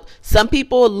 you know, some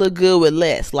people look good with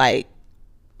less. Like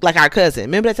our cousin.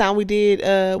 Remember that time we did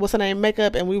what's her name,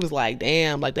 makeup, and we was like,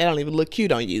 damn, like that don't even look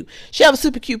cute on you. She have a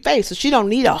super cute face, so she don't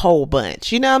need a whole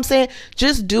bunch. You know what I'm saying?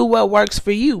 Just do what works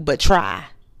for you, but try.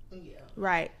 Yeah.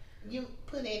 Right. You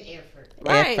put in effort.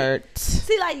 Right. Effort.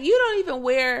 See, like you don't even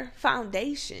wear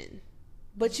foundation.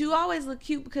 But you always look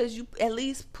cute because you at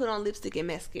least put on lipstick and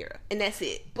mascara, and that's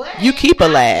it. But you keep a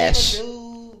lash. A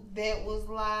dude that was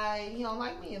like, he don't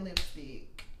like me in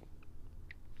lipstick.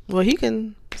 Well, he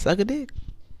can suck a dick.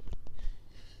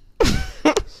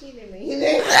 She didn't mean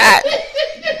that.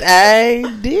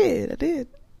 I did.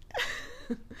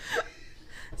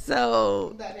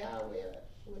 So. But I'll wear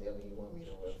whatever you want me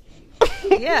to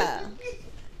wear. Yeah.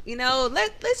 You know,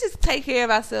 let's just take care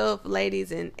of ourselves,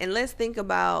 ladies, and let's think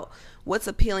about what's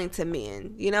appealing to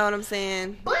men. You know what I'm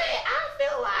saying? But I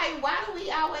feel like, why do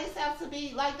we always have to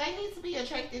be like they need to be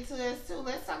attracted to us too.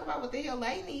 Let's talk about what the hell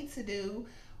they need to do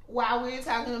while we're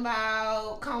talking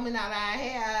about combing out our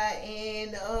hair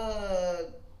and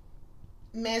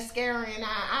mascara and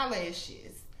our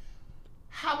eyelashes.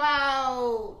 How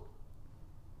about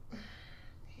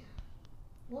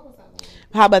what was I saying?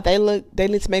 How about they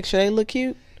need to make sure they look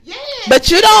cute? Yeah. But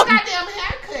you don't. Goddamn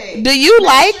haircut. Do you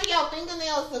Make sure your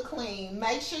fingernails are clean.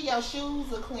 Make sure your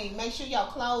shoes are clean. Make sure your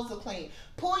clothes are clean.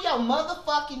 Pull your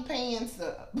motherfucking pants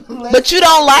up. But you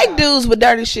don't like dudes with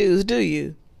dirty shoes, do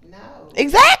you? No.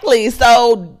 Exactly.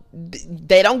 So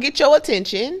they don't get your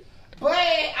attention. But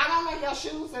I don't know your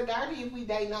shoes are dirty if we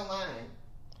dating online.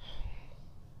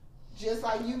 Just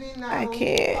like you didn't know. I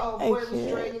can't. Oh, boy was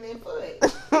dragging their foot.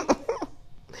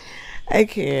 I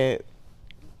can't.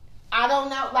 I don't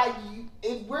know. Like,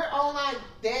 if we're online,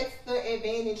 that's the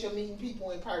advantage of meeting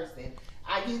people in person.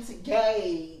 I get to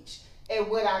gauge at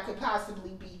what I could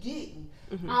possibly be getting.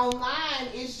 Mm-hmm. Online,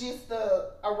 it's just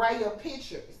the array of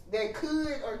pictures that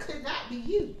could or could not be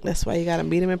you. That's why you got to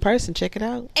meet them in person. Check it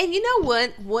out. And you know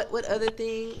what? What other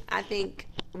thing I think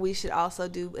we should also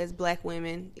do as black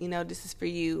women, you know, this is for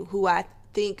you, who I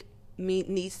think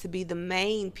needs to be the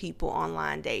main people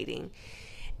online dating,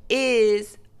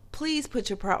 is please put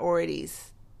your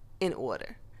priorities in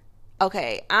order.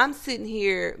 Okay, I'm sitting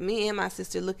here, me and my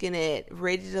sister, looking at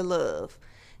Ready to Love.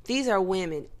 These are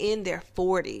women in their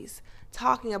 40s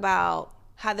talking about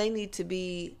how they need to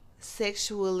be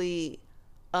sexually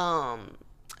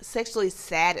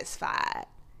satisfied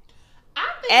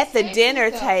at the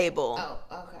dinner table. Oh,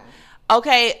 okay.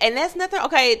 Okay, and that's nothing.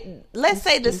 Okay, let's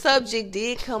say the subject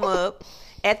did come up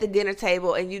at the dinner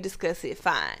table and you discuss it,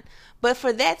 fine. But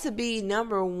for that to be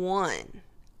number one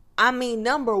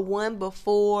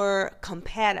before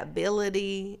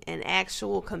compatibility and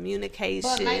actual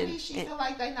communication. But maybe she feel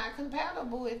like they're not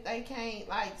compatible if they can't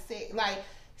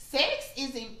sex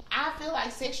isn't. I feel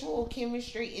like sexual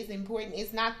chemistry is important.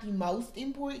 It's not the most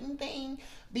important thing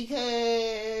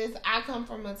because I come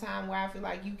from a time where I feel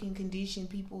like you can condition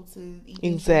people to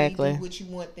exactly do what you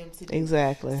want them to do.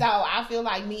 Exactly. So I feel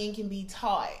like men can be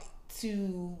taught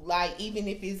to, like, even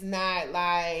if it's not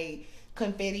like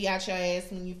confetti out your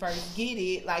ass when you first get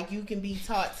it, like, you can be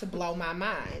taught to blow my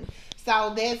mind.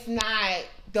 So that's not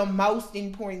the most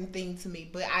important thing to me,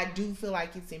 but I do feel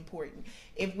like it's important.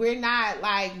 If we're not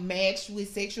like matched with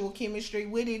sexual chemistry,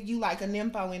 what if you like a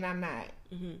nympho and I'm not?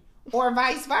 Mm-hmm. Or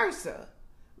vice versa.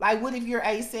 Like, what if you're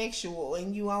asexual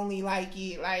and you only like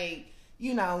it, like,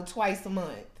 you know, twice a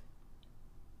month?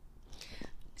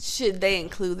 Should they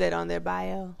include that on their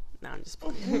bio? No, I'm just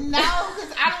playing. No,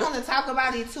 because I don't want to talk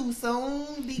about it too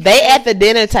soon. They at the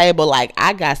dinner table like,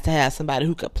 I got to have somebody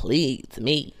who could please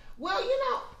me. Well, you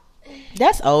know,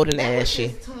 that's old and that ashy.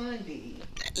 Was just Tundi.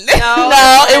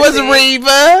 No, it was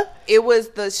Reva. It was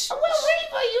the. Well,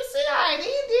 Reva, you see how it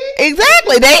ended.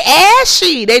 Exactly, they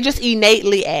ashy. They just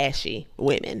innately ashy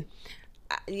women.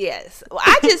 Yes,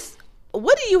 I just.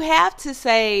 What do you have to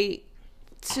say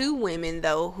to women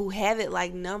though who have it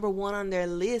like number one on their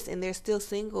list and they're still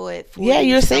single at 40? Yeah,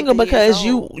 you're single because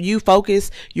you focus,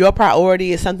 your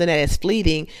priority is something that is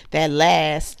fleeting that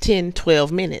lasts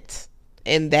 10-12 minutes,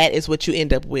 and that is what you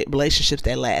end up with, relationships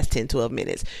that last 10-12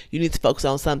 minutes. You need to focus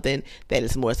on something that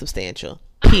is more substantial,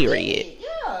 period.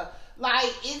 Yeah,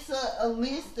 like, it's a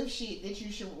list of shit that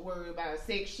you should worry about.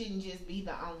 Sex shouldn't just be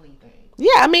the only thing.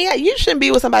 Yeah, I mean, you shouldn't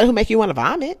be with somebody who make you want to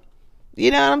vomit. You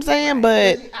know what I'm saying?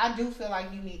 Right. But I do feel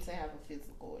like you need to have a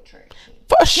physical attraction.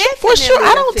 For sure.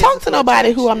 I don't talk to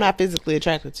nobody who I'm not physically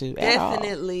attracted to at all.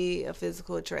 Definitely a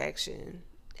physical attraction.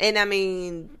 And I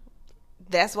mean,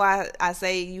 that's why I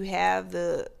say you have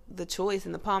the choice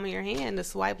in the palm of your hand to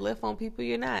swipe left on people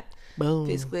you're not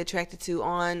physically attracted to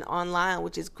online,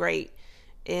 which is great.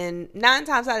 And 9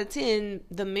 times out of 10,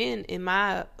 the men, in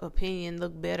my opinion,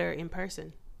 look better in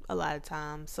person a lot of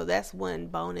times. So that's one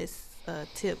bonus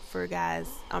tip for guys.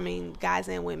 I mean, guys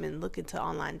and women looking to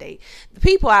online date. The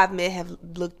people I've met have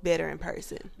looked better in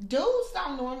person. Dudes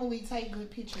don't normally take good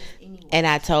pictures anyway. And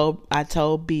I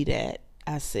told B that,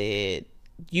 I said,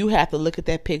 you have to look at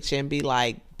that picture and be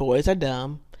like, boys are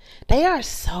dumb. They are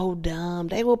so dumb.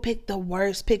 They will pick the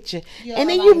worst picture. Yeah, and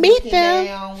then like you meet them.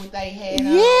 You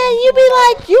be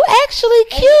like, you actually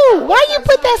cute. Why you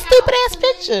put that stupid ass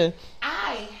picture?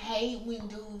 I hate when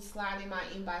dudes slide in my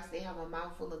inbox, they have a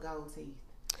mouthful of gold teeth.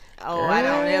 Oh, I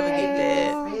don't ever get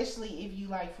that. Especially if you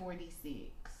like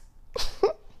 46.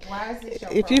 Why is this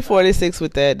your If you're 46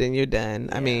 with that, then you're done.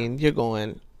 Yeah. I mean, you're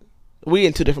going. We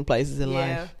in 2 different places in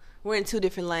life. We're in 2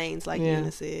 different lanes, like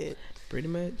Nina said. Pretty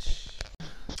much.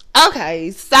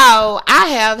 Okay, so I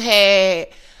have had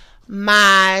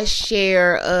my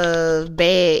share of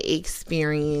bad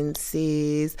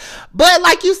experiences. But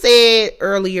like you said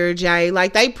earlier, Jay,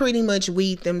 like they pretty much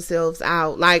weed themselves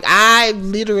out. Like I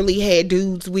literally had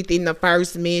dudes within the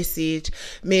first message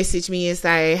me and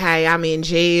say, hey, I'm in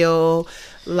jail.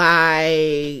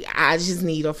 Like I just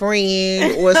need a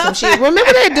friend or some shit. Remember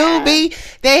that dude B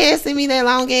that had sent me that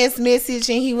long ass message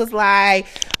and he was like,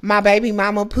 my baby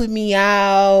mama put me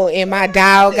out and my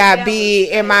dog got big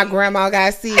and my grandma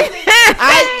got sick.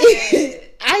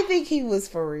 I think he was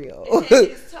for real.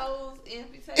 His toes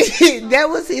amputated. That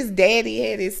was his daddy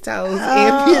had his toes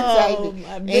amputated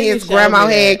and his grandma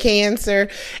had cancer,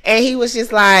 and he was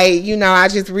just like, you know, I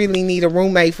just really need a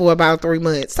roommate for about 3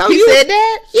 months. So He said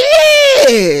that?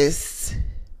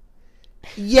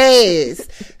 Yes.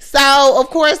 So of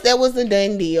course that was a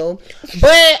done deal,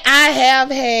 but I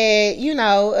have had, you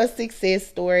know, a success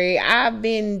story. I've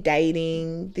been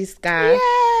dating this guy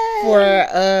for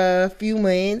a few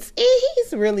months, and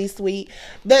he's really sweet.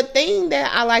 The thing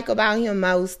that I like about him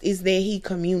most is that he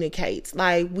communicates.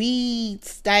 Like we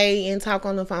stay and talk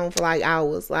on the phone for like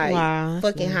hours, like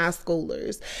fucking high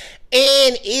schoolers.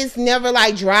 And it's never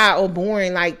like dry or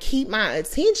boring. Like keep my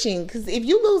attention, because if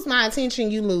you lose my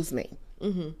attention, you lose me.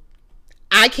 Mm-hmm.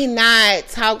 I cannot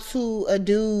talk to a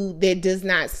dude that does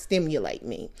not stimulate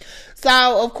me.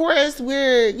 So, of course,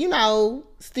 we're, you know,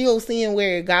 still seeing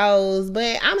where it goes,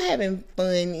 but I'm having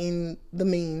fun in the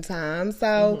meantime.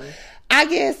 So, I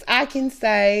guess I can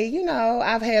say, you know,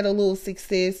 I've had a little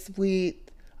success with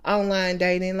online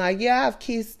dating. Like, yeah, I've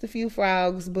kissed a few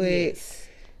frogs, but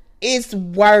it's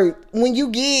worth, when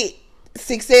you get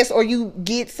success or you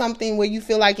get something where you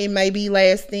feel like it may be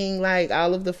lasting, like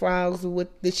all of the frogs with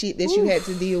the shit that you had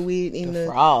to deal with in the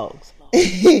frogs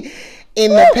in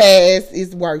the past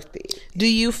is worth it. Do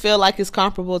you feel like it's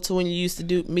comparable to when you used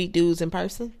to meet dudes in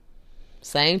person?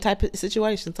 Same type of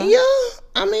situation, huh? Yeah,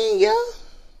 I mean, yeah,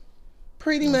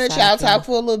 pretty much. Y'all talk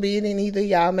for a little bit and either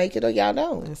y'all make it or y'all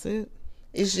don't. That's it.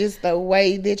 It's just the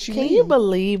way that you Can meet. you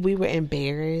believe we were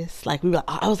embarrassed? Like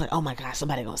I was like, oh my God,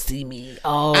 somebody gonna see me.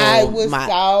 Oh, I was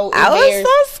so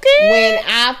scared when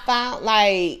I found,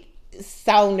 like,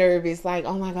 so nervous, like,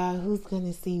 oh my God, who's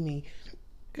gonna see me?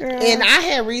 Girl. And I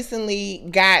had recently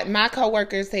got, my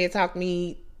coworkers had talked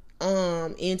me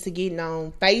into getting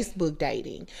on Facebook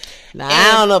dating. Now,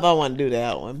 I don't know if I want to do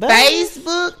that one, but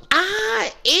Facebook,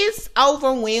 it's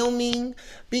overwhelming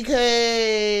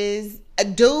because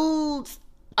dudes.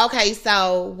 Okay,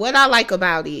 so what I like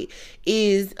about it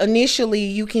is initially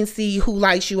you can see who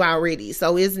likes you already.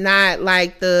 So it's not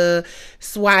like the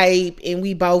swipe and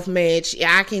we both match.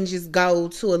 I can just go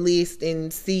to a list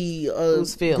and see a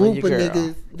group of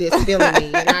niggas that's feeling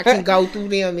me. And I can go through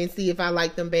them and see if I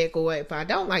like them back or if I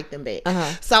don't like them back.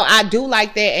 So I do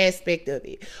like that aspect of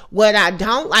it. What I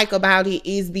don't like about it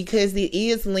is because it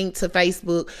is linked to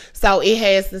Facebook. So it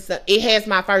has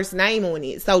my first name on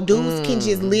it. So dudes can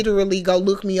just literally go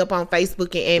look me up on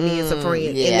Facebook and add me as a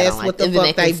friend. Yeah, and that's what the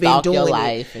fuck they've been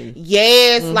doing.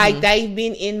 Yes, like they've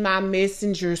been in my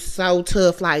messenger so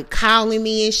tough, like calling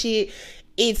me and shit.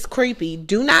 It's creepy.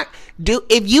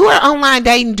 If you are online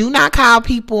dating, do not call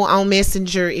people on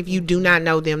Messenger if you do not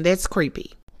know them. That's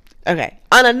creepy. Okay.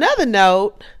 On another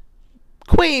note,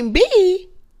 Queen B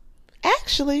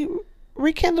actually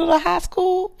rekindled a high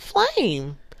school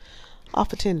flame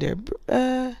off of Tinder.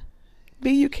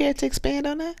 B, you care to expand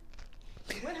on that?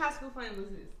 What high school flame was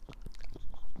this?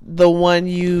 The one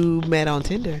you met on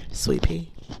Tinder, Sweet Pea.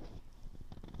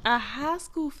 A high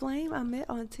school flame I met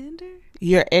on Tinder?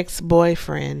 Your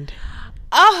ex-boyfriend.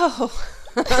 Oh.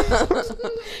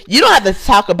 You don't have to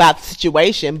talk about the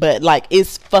situation, but like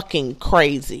it's fucking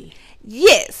crazy.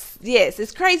 Yes,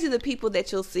 it's crazy the people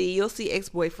that you'll see. You'll see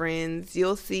ex-boyfriends,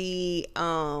 you'll see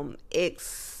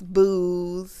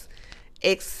ex-boos,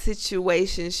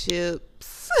 ex-situationships.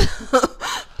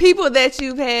 People that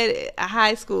you've had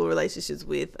high school relationships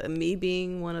with, me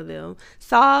being one of them.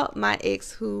 Saw my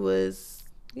ex who was,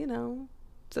 you know,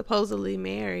 supposedly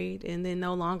married and then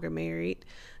no longer married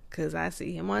because I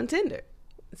see him on Tinder.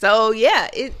 So yeah,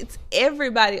 it's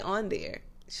everybody on there.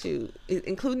 Shoot,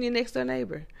 including your next door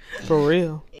neighbor. For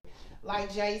real.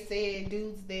 Like Jay said,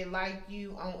 dudes that like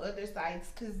you on other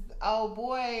sites. Because, oh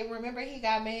boy, remember he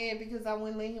got mad because I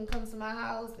wouldn't let him come to my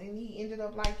house. And he ended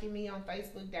up liking me on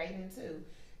Facebook dating too.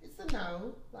 It's a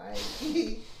no. Like,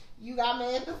 you got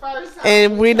mad the first time.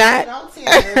 And we're not. On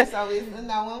Tinder, so it's a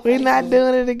no on we're Facebook. not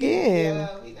doing it again.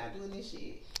 Yeah, we're not doing this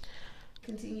shit.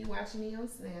 Continue watching me on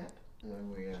Snap or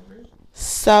wherever.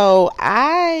 So,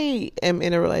 I am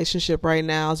in a relationship right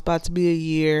now. It's about to be a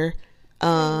year.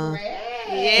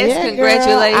 Yes, yeah,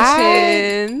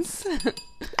 congratulations.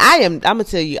 I'm gonna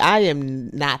tell you, I am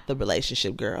not the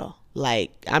relationship girl.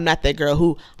 Like, I'm not that girl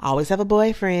who always have a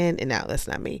boyfriend, and no, that's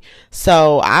not me.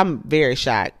 So I'm very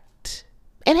shocked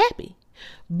and happy.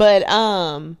 But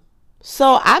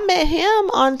so I met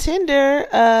him on Tinder.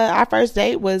 Our first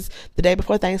date was the day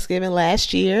before Thanksgiving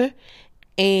last year,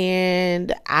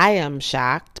 and I am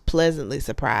shocked, pleasantly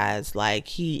surprised. Like,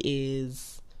 he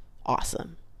is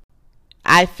awesome.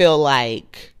 I feel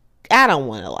like I don't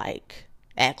want to like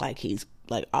act like he's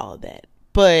like all of that,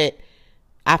 but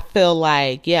I feel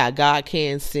like, yeah, God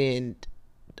can send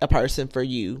a person for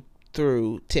you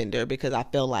through Tinder, because I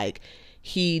feel like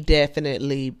he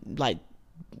definitely like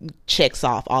checks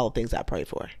off all the things I pray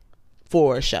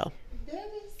for a show.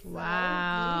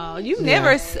 Wow, you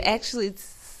never actually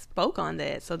spoke on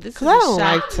that, so this is I don't a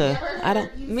shock. like to. I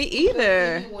don't. Me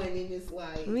either.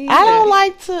 Me I don't either.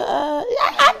 like to.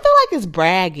 I feel like it's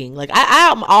bragging. Like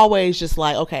I'm always just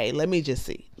like, okay, let me just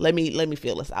see. Let me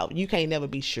feel this out. You can't never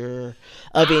be sure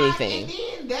of anything. And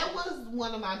then that was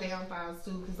one of my downfalls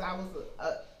too, because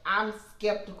I'm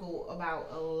skeptical about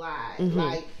a lot. Mm-hmm.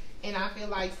 Like, and I feel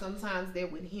like sometimes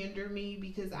that would hinder me,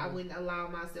 because I wouldn't allow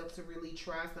myself to really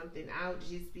try something out,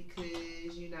 just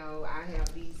because, you know, I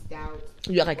have these doubts.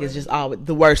 You act like it's just always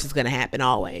the worst is gonna happen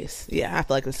always. Yeah, I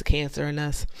feel like it's a cancer in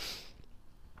us.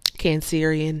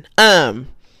 Cancerian.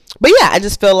 But yeah, I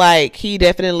just feel like he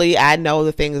definitely, I know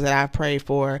the things that I've prayed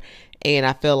for, and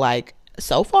I feel like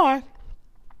so far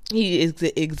he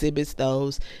exhibits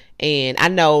those. And I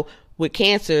know with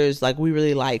cancers, like, we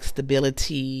really like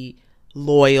stability,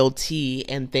 loyalty,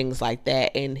 and things like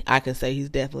that. And I can say he's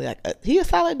definitely like he's a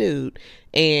solid dude.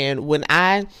 And when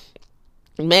I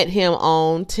met him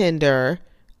on Tinder,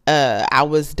 I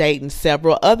was dating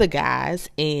several other guys,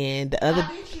 and the other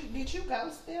Did you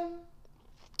ghost them?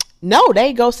 no,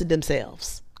 they ghosted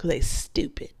themselves because they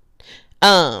stupid.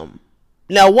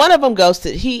 No, one of them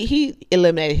ghosted. He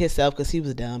eliminated himself because he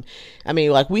was dumb. I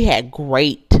mean, like, we had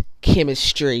great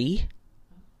chemistry,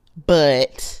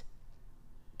 but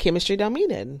chemistry don't mean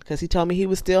nothing, because he told me he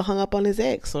was still hung up on his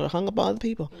ex or hung up on other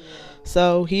people.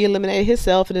 So he eliminated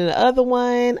himself. And then the other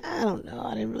one, I don't know,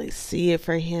 I didn't really see it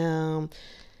for him.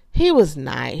 He was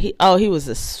nice. He was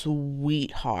a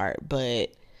sweetheart,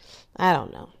 but I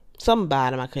don't know, something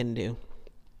about him I couldn't do.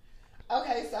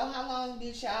 Okay, so how long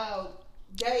did y'all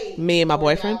date? Me and my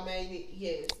before boyfriend? y'all made it,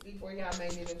 yes, before y'all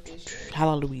made it official. How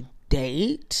long did we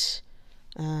date?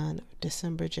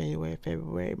 December, January,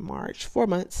 February, March. 4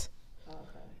 months. Okay.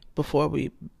 Before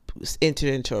we entered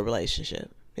into a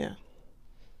relationship. Yeah.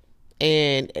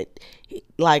 And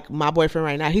like, my boyfriend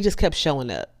right now, he just kept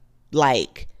showing up.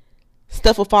 Like,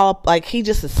 stuff will fall up. Like, he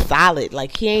just is solid.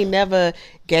 Like, he ain't never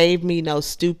gave me no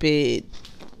stupid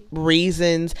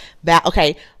reasons.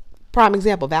 Okay, prime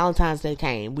example, Valentine's Day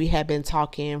came. We had been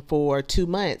talking for 2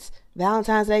 months.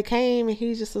 Valentine's Day came, and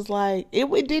he just was like, it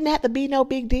didn't have to be no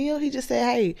big deal. He just said,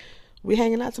 hey, we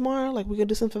hanging out tomorrow? Like, we gonna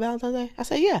do something for Valentine's Day? I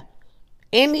said, yeah.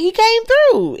 And he came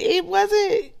through.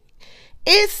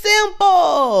 It's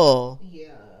simple.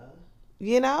 Yeah.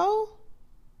 You know?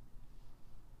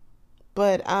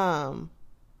 But I mean,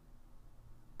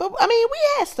 we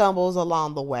had stumbles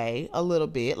along the way a little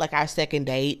bit. Like, our second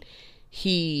date,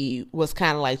 he was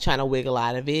kind of like trying to wiggle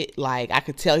out of it. Like, I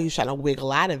could tell he was trying to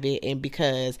wiggle out of it, and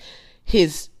because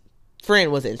his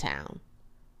friend was in town,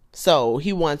 so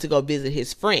he wanted to go visit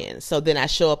his friend. So then I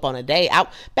show up on a date. I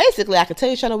could tell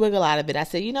he's trying to wiggle out of it. I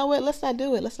said, you know what? Let's not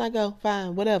do it. Let's not go.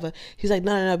 Fine, whatever. He's like,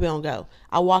 no, we don't go.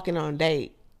 I walk in on a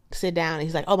date, sit down, and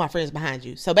he's like, oh, my friend's behind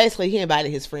you. So basically, he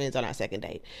invited his friends on our second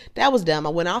date. That was dumb. I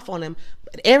went off on him.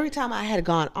 But every time I had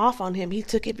gone off on him, he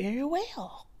took it very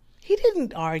well. He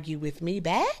didn't argue with me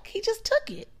back. He just took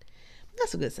it.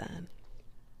 That's a good sign.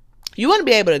 You want to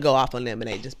be able to go off on them and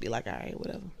they just be like, all right,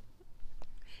 whatever.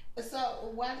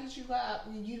 So why did you go out?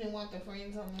 You didn't want the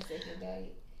friends on the second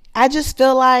date? I just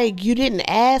feel like you didn't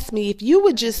ask me. If you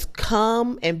would just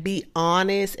come and be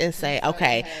honest and say,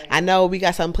 okay, I know we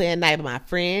got something planned tonight, but my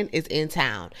friend is in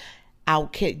town.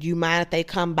 You mind if they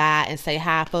come by and say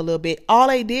hi for a little bit? All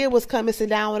they did was come and sit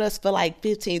down with us for like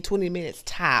 15, 20 minutes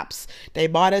tops. They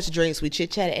bought us drinks, we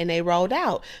chit-chatted, and they rolled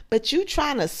out. But you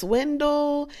trying to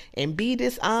swindle and be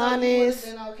dishonest. So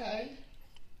you would have been okay?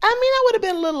 I mean, I would have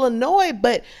been a little annoyed,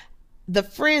 but the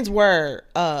friends were,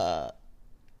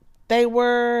 they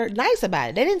wor nice about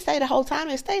it. They didn't stay the whole time.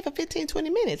 They stayed for 15, 20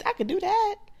 minutes. I could do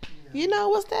that. Yeah. You know,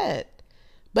 what's that?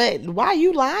 But why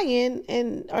you lying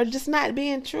or just not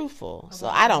being truthful? So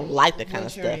I don't like that kind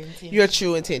of stuff. Your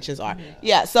true intentions are.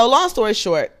 Yeah. So long story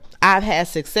short, I've had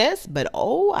success, but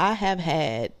I have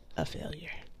had a failure.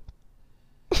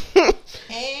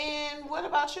 And what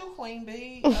about you, Queen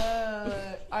B?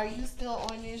 Are you still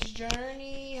on this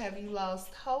journey? Have you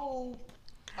lost hope?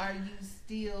 Are you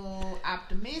still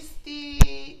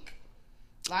optimistic?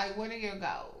 Like, what are your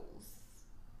goals?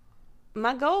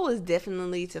 My goal is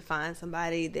definitely to find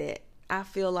somebody that I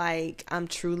feel like I'm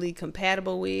truly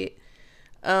compatible with,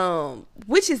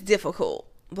 which is difficult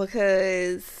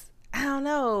because I don't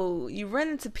know, you run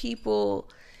into people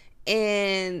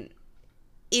and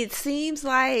it seems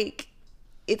like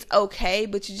it's okay,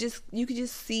 but you could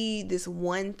just see this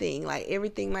one thing, like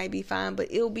everything might be fine,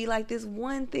 but it'll be like this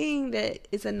one thing that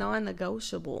is a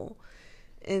non-negotiable.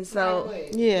 And so,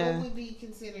 what would be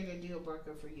considered a deal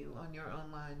breaker for you on your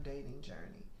online dating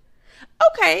journey?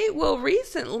 Okay, well,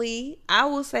 recently, I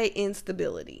will say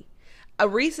instability.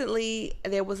 Recently,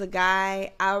 there was a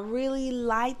guy, I really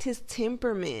liked his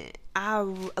temperament. I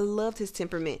loved his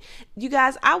temperament. You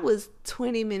guys, I was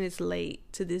 20 minutes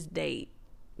late to this date.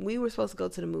 We were supposed to go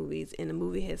to the movies, and the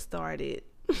movie had started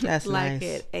That's like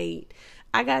nice. at 8.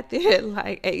 I got there at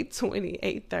like 8:20,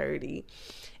 8:30.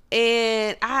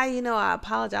 And I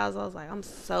apologized. I was like, I'm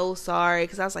so sorry.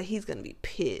 Because I was like, he's going to be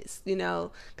pissed,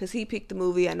 because he picked the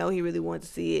movie. I know he really wanted to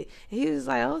see it. And he was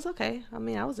like, oh, it's okay. I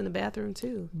mean, I was in the bathroom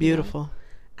too. Beautiful.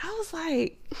 I was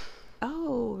like,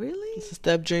 oh, really? It's the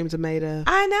stuff dreams are made of.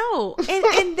 I know.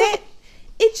 And that,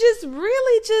 it just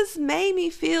really just made me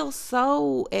feel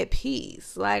so at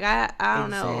peace. Like, I don't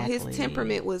know. His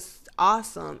temperament was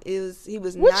awesome. He was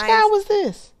Which nice. guy was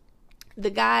this? The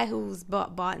guy who's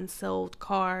bought and sold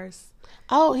cars.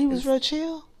 Oh, he was real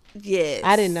chill? Yes.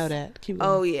 I didn't know that. Keep going.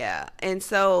 Oh, yeah. And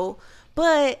so,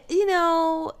 but,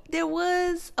 there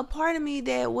was a part of me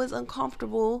that was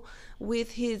uncomfortable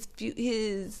with his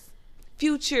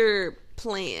future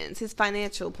plans, his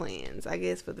financial plans, I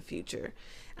guess, for the future.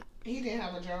 He didn't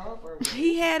have a job? Or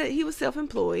He was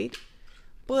self-employed,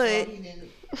 but he didn't.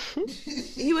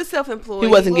 he was self-employed. He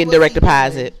wasn't getting direct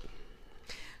deposit.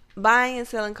 Buying and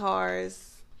selling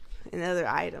cars and other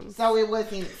items. So it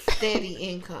wasn't steady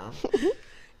income.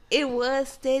 It was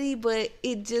steady, but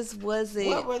it just wasn't.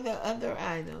 What were the other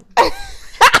items?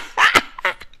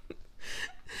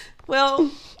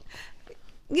 Well,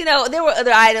 there were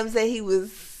other items that he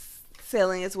was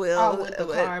selling as well. Oh, with the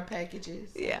car packages.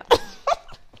 Yeah.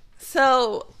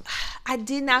 So I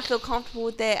did not feel comfortable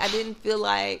with that. I didn't feel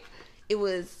like it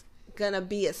was gonna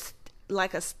be a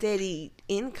steady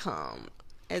income.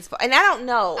 And I don't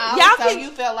know.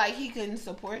 You felt like he couldn't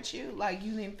support you? Like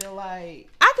you didn't feel like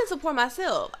I can support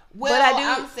myself. Well, but I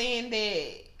do. I'm saying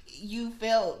that you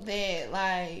felt that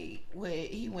like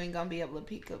he wasn't gonna be able to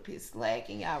pick up his slack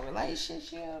in your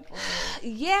relationship. Or...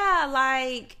 Yeah,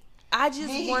 like I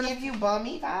just want to give you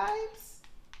bummy vibes.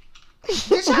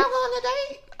 Did y'all go on a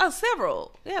date? Oh,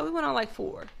 several. Yeah, we went on like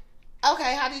 4.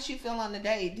 Okay, how did you feel on the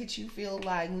date? Did you feel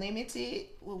like limited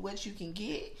with what you can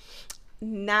get?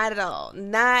 Not at all.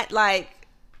 Not like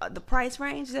the price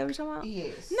range. Is that what you're talking about?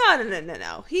 Yes.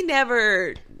 No. He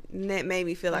never made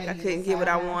me feel like I couldn't get what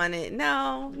I wanted.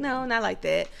 No, not like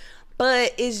that.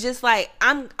 But it's just like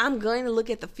I'm going to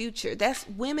look at the future.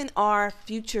 Women are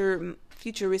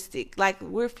futuristic. Like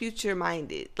we're future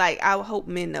minded. Like I hope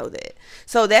men know that.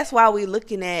 So that's why we're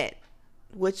looking at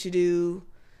what you do.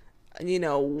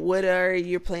 What are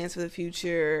your plans for the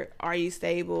future? Are you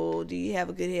stable? Do you have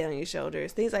a good head on your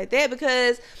shoulders? Things like that,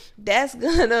 because that's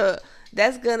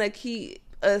gonna keep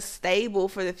us stable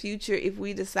for the future if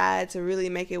we decide to really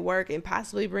make it work and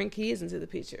possibly bring kids into the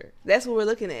picture. That's what we're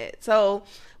looking at. So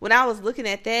when I was looking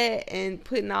at that and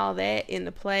putting all that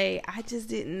into play, I just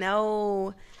didn't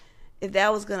know if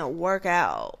that was gonna work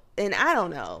out. And I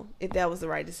don't know if that was the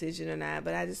right decision or not,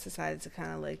 but I just decided to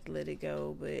kind of let it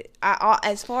go. But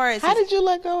as far as how did you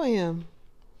let go of him?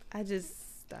 I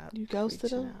just stopped. You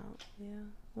ghosted him? Out. Yeah.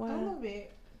 Why? A little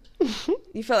bit.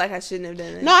 You felt like I shouldn't have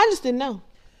done it? No, I just didn't know.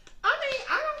 I mean,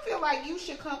 I don't feel like you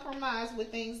should compromise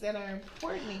with things that are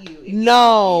important to you. If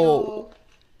no.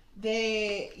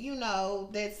 You feel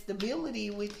that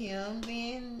stability with him,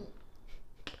 then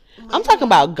I'm talking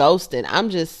about ghosting.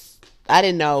 I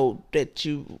didn't know that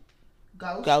you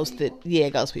ghosted. People? Yeah,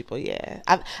 ghost people. Yeah,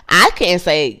 I can't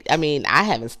say. I mean, I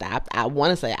haven't stopped. I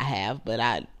want to say I have, but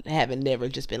I haven't never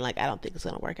just been like, I don't think it's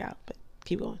gonna work out. But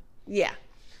keep going. Yeah.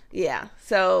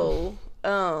 So,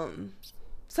 yeah.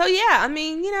 I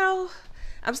mean,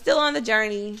 I'm still on the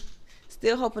journey.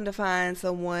 Still hoping to find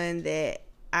someone that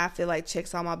I feel like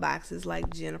checks all my boxes,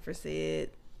 like Jennifer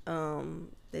said,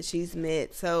 that she's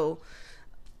met. So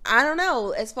I don't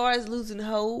know. As far as losing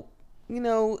hope,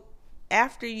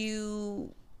 after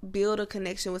you build a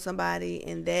connection with somebody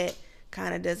and that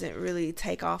kind of doesn't really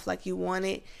take off like you want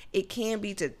it, it can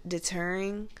be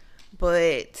deterring,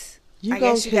 but I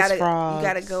guess you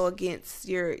gotta go against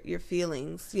your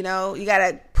feelings. You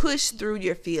gotta push through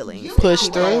your feelings. You Push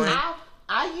know through. what?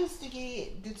 I used to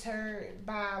get deterred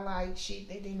by like shit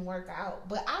that didn't work out,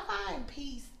 but I find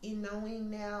peace in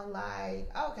knowing now, like,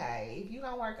 okay, if you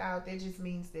don't work out, that just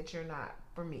means that you're not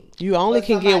for me. You only But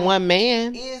can get somebody one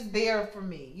man. Is there for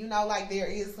me? You know, like there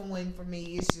is someone for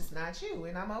me. It's just not you,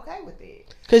 and I'm okay with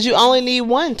it. Because you only need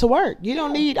one to work. You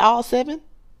don't need all 7,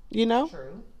 you know?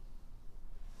 True.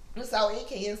 So it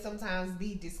can sometimes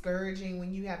be discouraging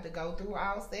when you have to go through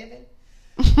all 7.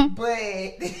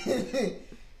 But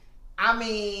I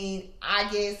mean, I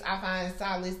guess I find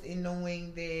solace in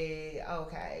knowing that,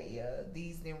 okay,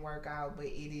 these didn't work out, but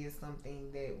it is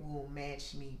something that will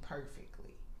match me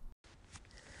perfectly.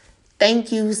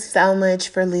 Thank you so much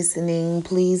for listening.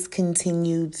 Please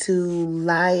continue to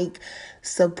like,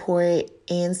 support,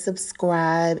 and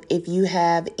subscribe. If you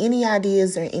have any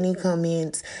ideas or any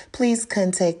comments, please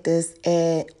contact us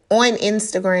on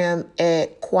Instagram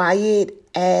at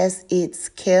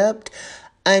quietasitskept_.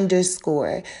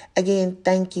 Again,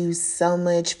 thank you so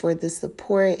much for the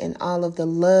support and all of the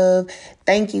love.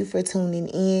 Thank you for tuning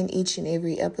in each and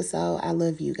every episode. I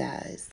love you guys.